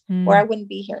 times, or I wouldn't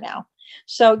be here now."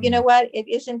 So you know what? It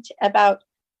isn't about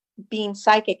being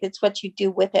psychic. It's what you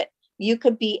do with it. You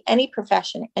could be any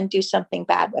profession and do something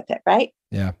bad with it, right?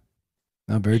 Yeah.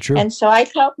 No, very true. And so I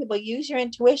tell people, use your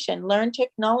intuition, learn to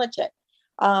acknowledge it.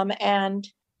 And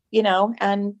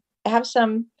have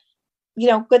some,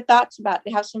 good thoughts about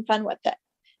it, have some fun with it.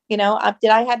 Did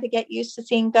I have to get used to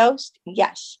seeing ghosts?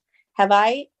 Yes. Have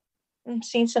I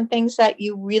seen some things that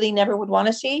you really never would want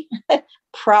to see?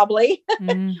 Probably.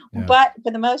 Yeah. But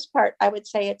for the most part, I would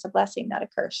say it's a blessing, not a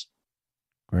curse.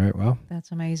 Great. Well,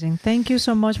 that's amazing. Thank you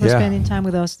so much for spending time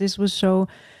with us. This was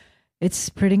it's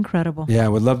pretty incredible. Yeah, I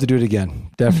would love to do it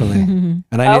again. Definitely.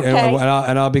 And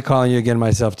I'll be calling you again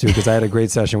myself too, because I had a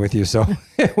great session with you. So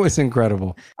it was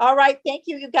incredible. All right. Thank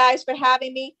you guys for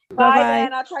having me. Bye,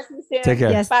 then. I'll talk to you soon. Take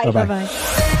care. Yes. Bye. Bye-bye.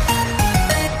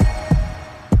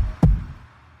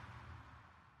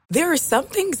 There are some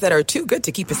things that are too good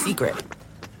to keep a secret.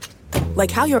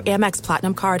 Like how your Amex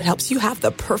Platinum card helps you have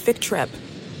the perfect trip.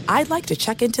 I'd like to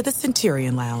check into the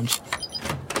Centurion Lounge.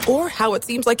 Or how it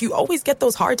seems like you always get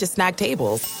those hard-to-snag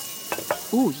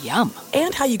tables. Ooh, yum.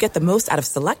 And how you get the most out of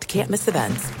select can't-miss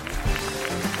events.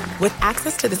 With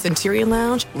access to the Centurion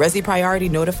Lounge, Resi Priority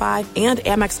Notified, and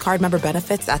Amex card member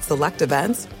benefits at select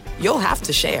events, you'll have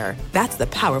to share. That's the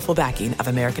powerful backing of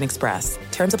American Express.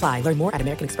 Terms apply. Learn more at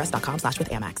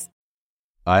americanexpress.com/withAmex.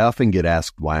 I often get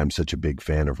asked why I'm such a big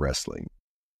fan of wrestling.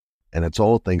 And it's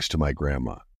all thanks to my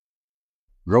grandma.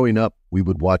 Growing up, we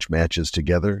would watch matches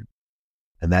together,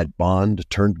 and that bond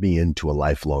turned me into a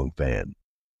lifelong fan.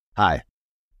 Hi,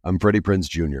 I'm Freddie Prinze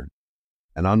Jr.,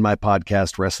 and on my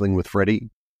podcast, Wrestling with Freddie,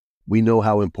 we know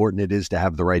how important it is to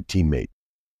have the right teammate,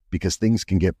 because things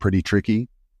can get pretty tricky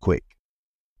quick.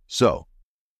 So,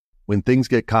 when things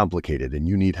get complicated and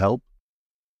you need help,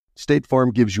 State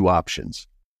Farm gives you options.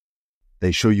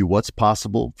 They show you what's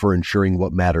possible for ensuring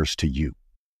what matters to you.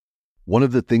 One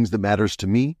of the things that matters to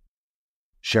me,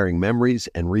 sharing memories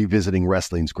and revisiting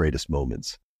wrestling's greatest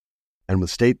moments. And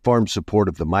with State Farm's support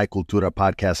of the My Cultura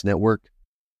Podcast Network,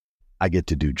 I get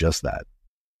to do just that.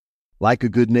 Like a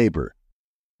good neighbor,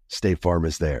 State Farm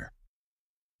is there.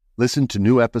 Listen to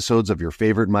new episodes of your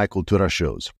favorite My Cultura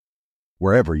shows,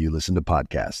 wherever you listen to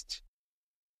podcasts.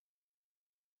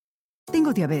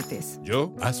 Tengo diabetes.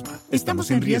 Yo, asma.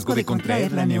 Estamos en riesgo de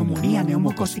contraer la neumonía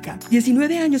neumocócica.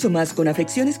 19 años o más con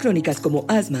afecciones crónicas como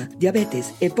asma,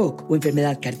 diabetes, EPOC o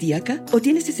enfermedad cardíaca, o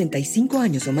tienes 65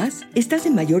 años o más, estás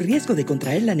en mayor riesgo de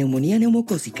contraer la neumonía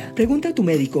neumocócica. Pregunta a tu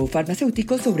médico o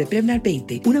farmacéutico sobre Prevnar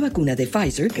 20, una vacuna de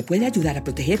Pfizer que puede ayudar a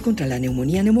proteger contra la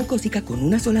neumonía neumocócica con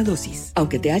una sola dosis.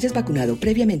 Aunque te hayas vacunado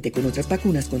previamente con otras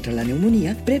vacunas contra la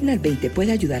neumonía, Prevnar 20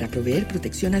 puede ayudar a proveer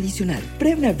protección adicional.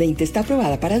 Prevnar 20 está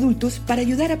aprobada para adultos para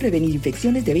ayudar a prevenir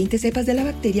infecciones de 20 cepas de la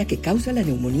bacteria que causa la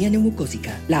neumonía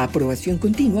neumocócica. La aprobación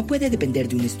continua puede depender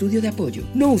de un estudio de apoyo.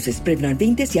 No uses Prevnar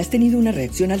 20 si has tenido una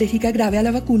reacción alérgica grave a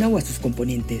la vacuna o a sus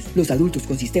componentes. Los adultos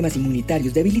con sistemas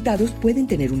inmunitarios debilitados pueden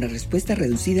tener una respuesta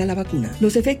reducida a la vacuna.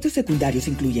 Los efectos secundarios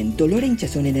incluyen dolor e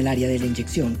hinchazón en el área de la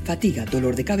inyección, fatiga,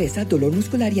 dolor de cabeza, dolor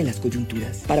muscular y en las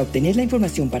coyunturas. Para obtener la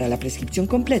información para la prescripción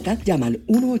completa, llama al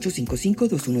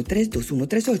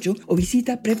 1-855-213-2138 o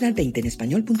visita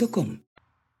Prevnar20enespañol.com.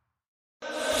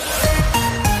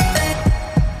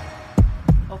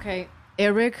 Okay,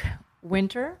 Eric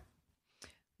Winter,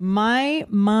 my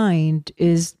mind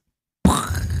is,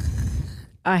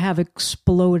 I have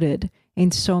exploded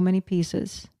in so many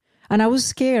pieces. And I was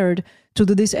scared to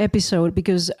do this episode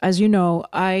because, as you know,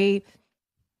 I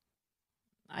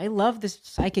love this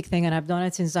psychic thing, and I've done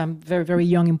it since I'm very, very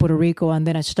young in Puerto Rico. And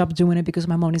then I stopped doing it because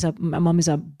my mom is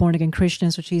a born again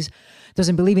Christian, so she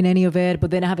doesn't believe in any of it.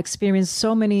 But then I have experienced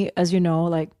so many, as you know,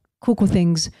 like cuckoo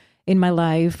things in my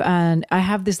life, and I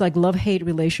have this like love-hate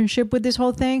relationship with this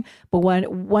whole thing. But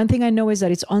one thing I know is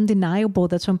that it's undeniable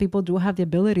that some people do have the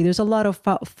ability. There's a lot of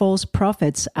false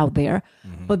prophets out there,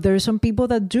 but there are some people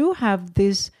that do have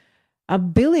this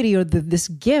ability or this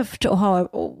gift or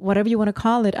whatever you want to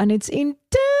call it, and it's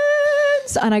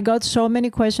intense. And I got so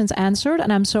many questions answered,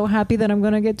 and I'm so happy that I'm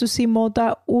going to get to see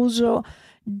Mota, Uzo,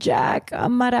 Jack,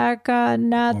 Maraca,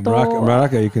 Nato.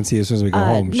 Maraca, you can see as soon as we go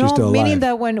home. She's still alive. Meaning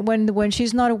that when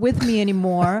she's not with me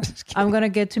anymore, I'm gonna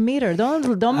get to meet her. Don't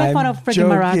make fun of freaking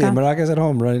Maraca. Maraca's at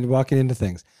home, walking into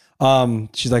things.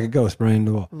 She's like a ghost running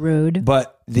into the wall. Rude.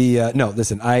 But no,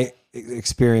 listen, I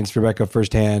experienced Rebecca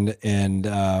firsthand, and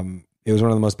it was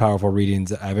one of the most powerful readings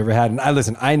that I've ever had. And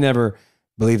I never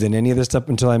believed in any of this stuff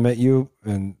until I met you,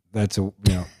 and that's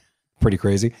pretty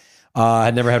crazy. I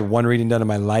had never had one reading done in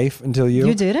my life until you.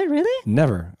 You did it, really?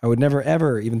 Never. I would never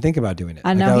ever even think about doing it.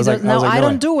 And now I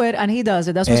don't do it, and he does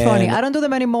it. That's what's funny. I don't do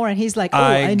them anymore, and he's like,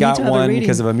 I need got to have one a reading.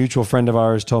 because of a mutual friend of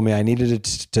ours told me I needed it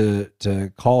to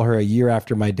call her a year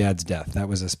after my dad's death. That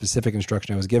was a specific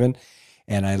instruction I was given,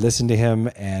 and I listened to him,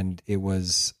 and it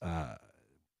was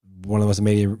one of the most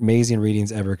amazing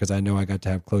readings ever because I know I got to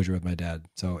have closure with my dad.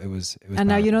 So it was. And powerful.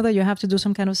 Now you know that you have to do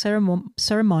some kind of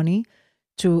ceremony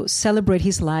to celebrate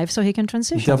his life so he can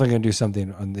transition. He's definitely going to do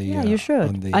something on the you should.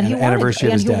 On the anniversary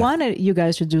of his death. And he wanted you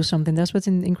guys to do something. That's what's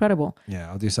incredible.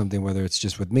 Yeah, I'll do something, whether it's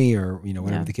just with me or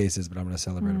whatever the case is, but I'm going to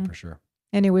celebrate it for sure.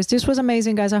 Anyways, this was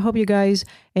amazing, guys. I hope you guys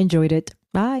enjoyed it.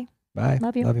 Bye. Bye.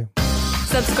 Love you. Love you.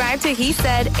 Subscribe to He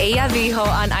Said, Ella Dijo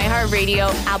on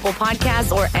iHeartRadio, Apple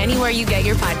Podcasts, or anywhere you get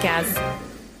your podcasts.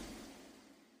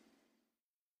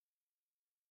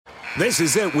 This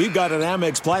is it. We've got an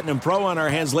Amex Platinum Pro on our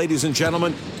hands, ladies and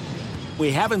gentlemen.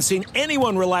 We haven't seen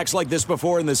anyone relax like this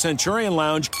before in the Centurion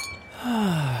Lounge.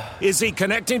 Is he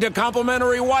connecting to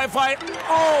complimentary Wi-Fi?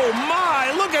 Oh,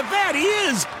 my. Look at that. He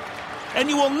is. And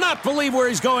you will not believe where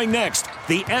he's going next.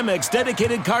 The Amex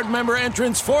dedicated card member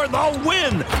entrance for the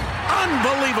win.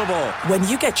 Unbelievable. When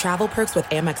you get travel perks with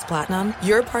Amex Platinum,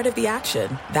 you're part of the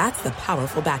action. That's the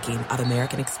powerful backing of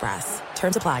American Express.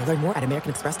 Terms apply. Learn more at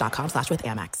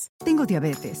americanexpress.com/withAmex. Tengo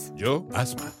diabetes. Yo,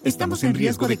 asma. Estamos en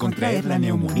riesgo de contraer la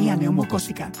neumonía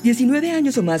neumocócica. 19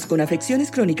 años o más con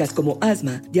afecciones crónicas como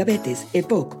asma, diabetes,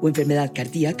 EPOC o enfermedad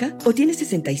cardíaca, o tienes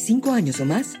 65 años o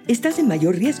más, estás en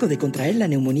mayor riesgo de contraer la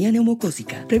neumonía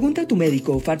neumocócica. Pregunta a tu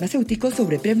médico o farmacéutico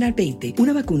sobre Prevnar 20,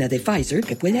 una vacuna de Pfizer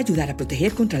que puede ayudar a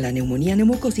proteger contra la neumonía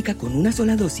neumocócica con una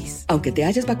sola dosis. Aunque te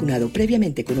hayas vacunado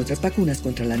previamente con otras vacunas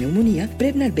contra la neumonía,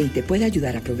 Prevnar 20 puede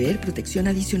ayudar a proveer protección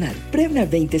adicional. Prevnar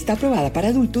 20 está aprobada para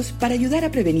adultos para ayudar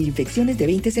a prevenir infecciones de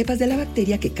 20 cepas de la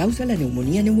bacteria que causa la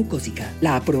neumonía neumocócica.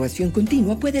 La aprobación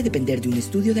continua puede depender de un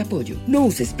estudio de apoyo. No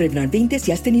uses Prevnar 20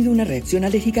 si has tenido una reacción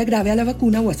alérgica grave a la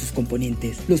vacuna o a sus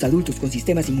componentes. Los adultos con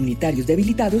sistemas inmunitarios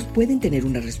debilitados pueden tener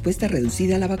una respuesta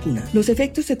reducida a la vacuna. Los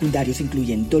efectos secundarios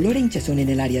incluyen dolor e hinchazón en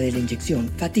el área de la inyección,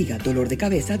 fatiga, dolor de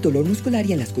cabeza, dolor muscular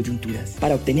y en las coyunturas.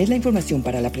 Para obtener la información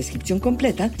para la prescripción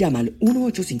completa, llama al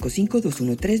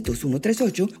 1-855-213-2138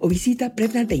 o visita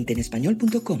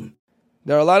Prevnar20enespañol.com.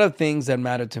 There are a lot of things that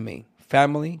matter to me: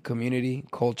 family, community,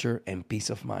 culture, and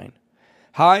peace of mind.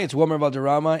 Hi, it's Wilmer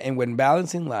Valderrama, and when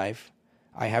balancing life,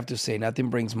 I have to say nothing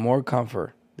brings more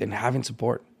comfort than having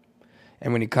support.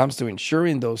 And when it comes to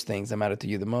ensuring those things that matter to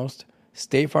you the most,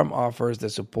 State Farm offers the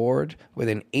support with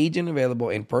an agent available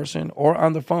in person or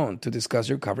on the phone to discuss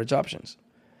your coverage options.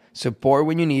 Support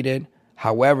when you need it,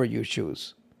 however you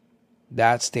choose.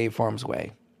 That's State Farm's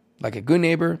way. Like a good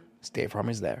neighbor, State Farm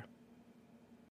is there.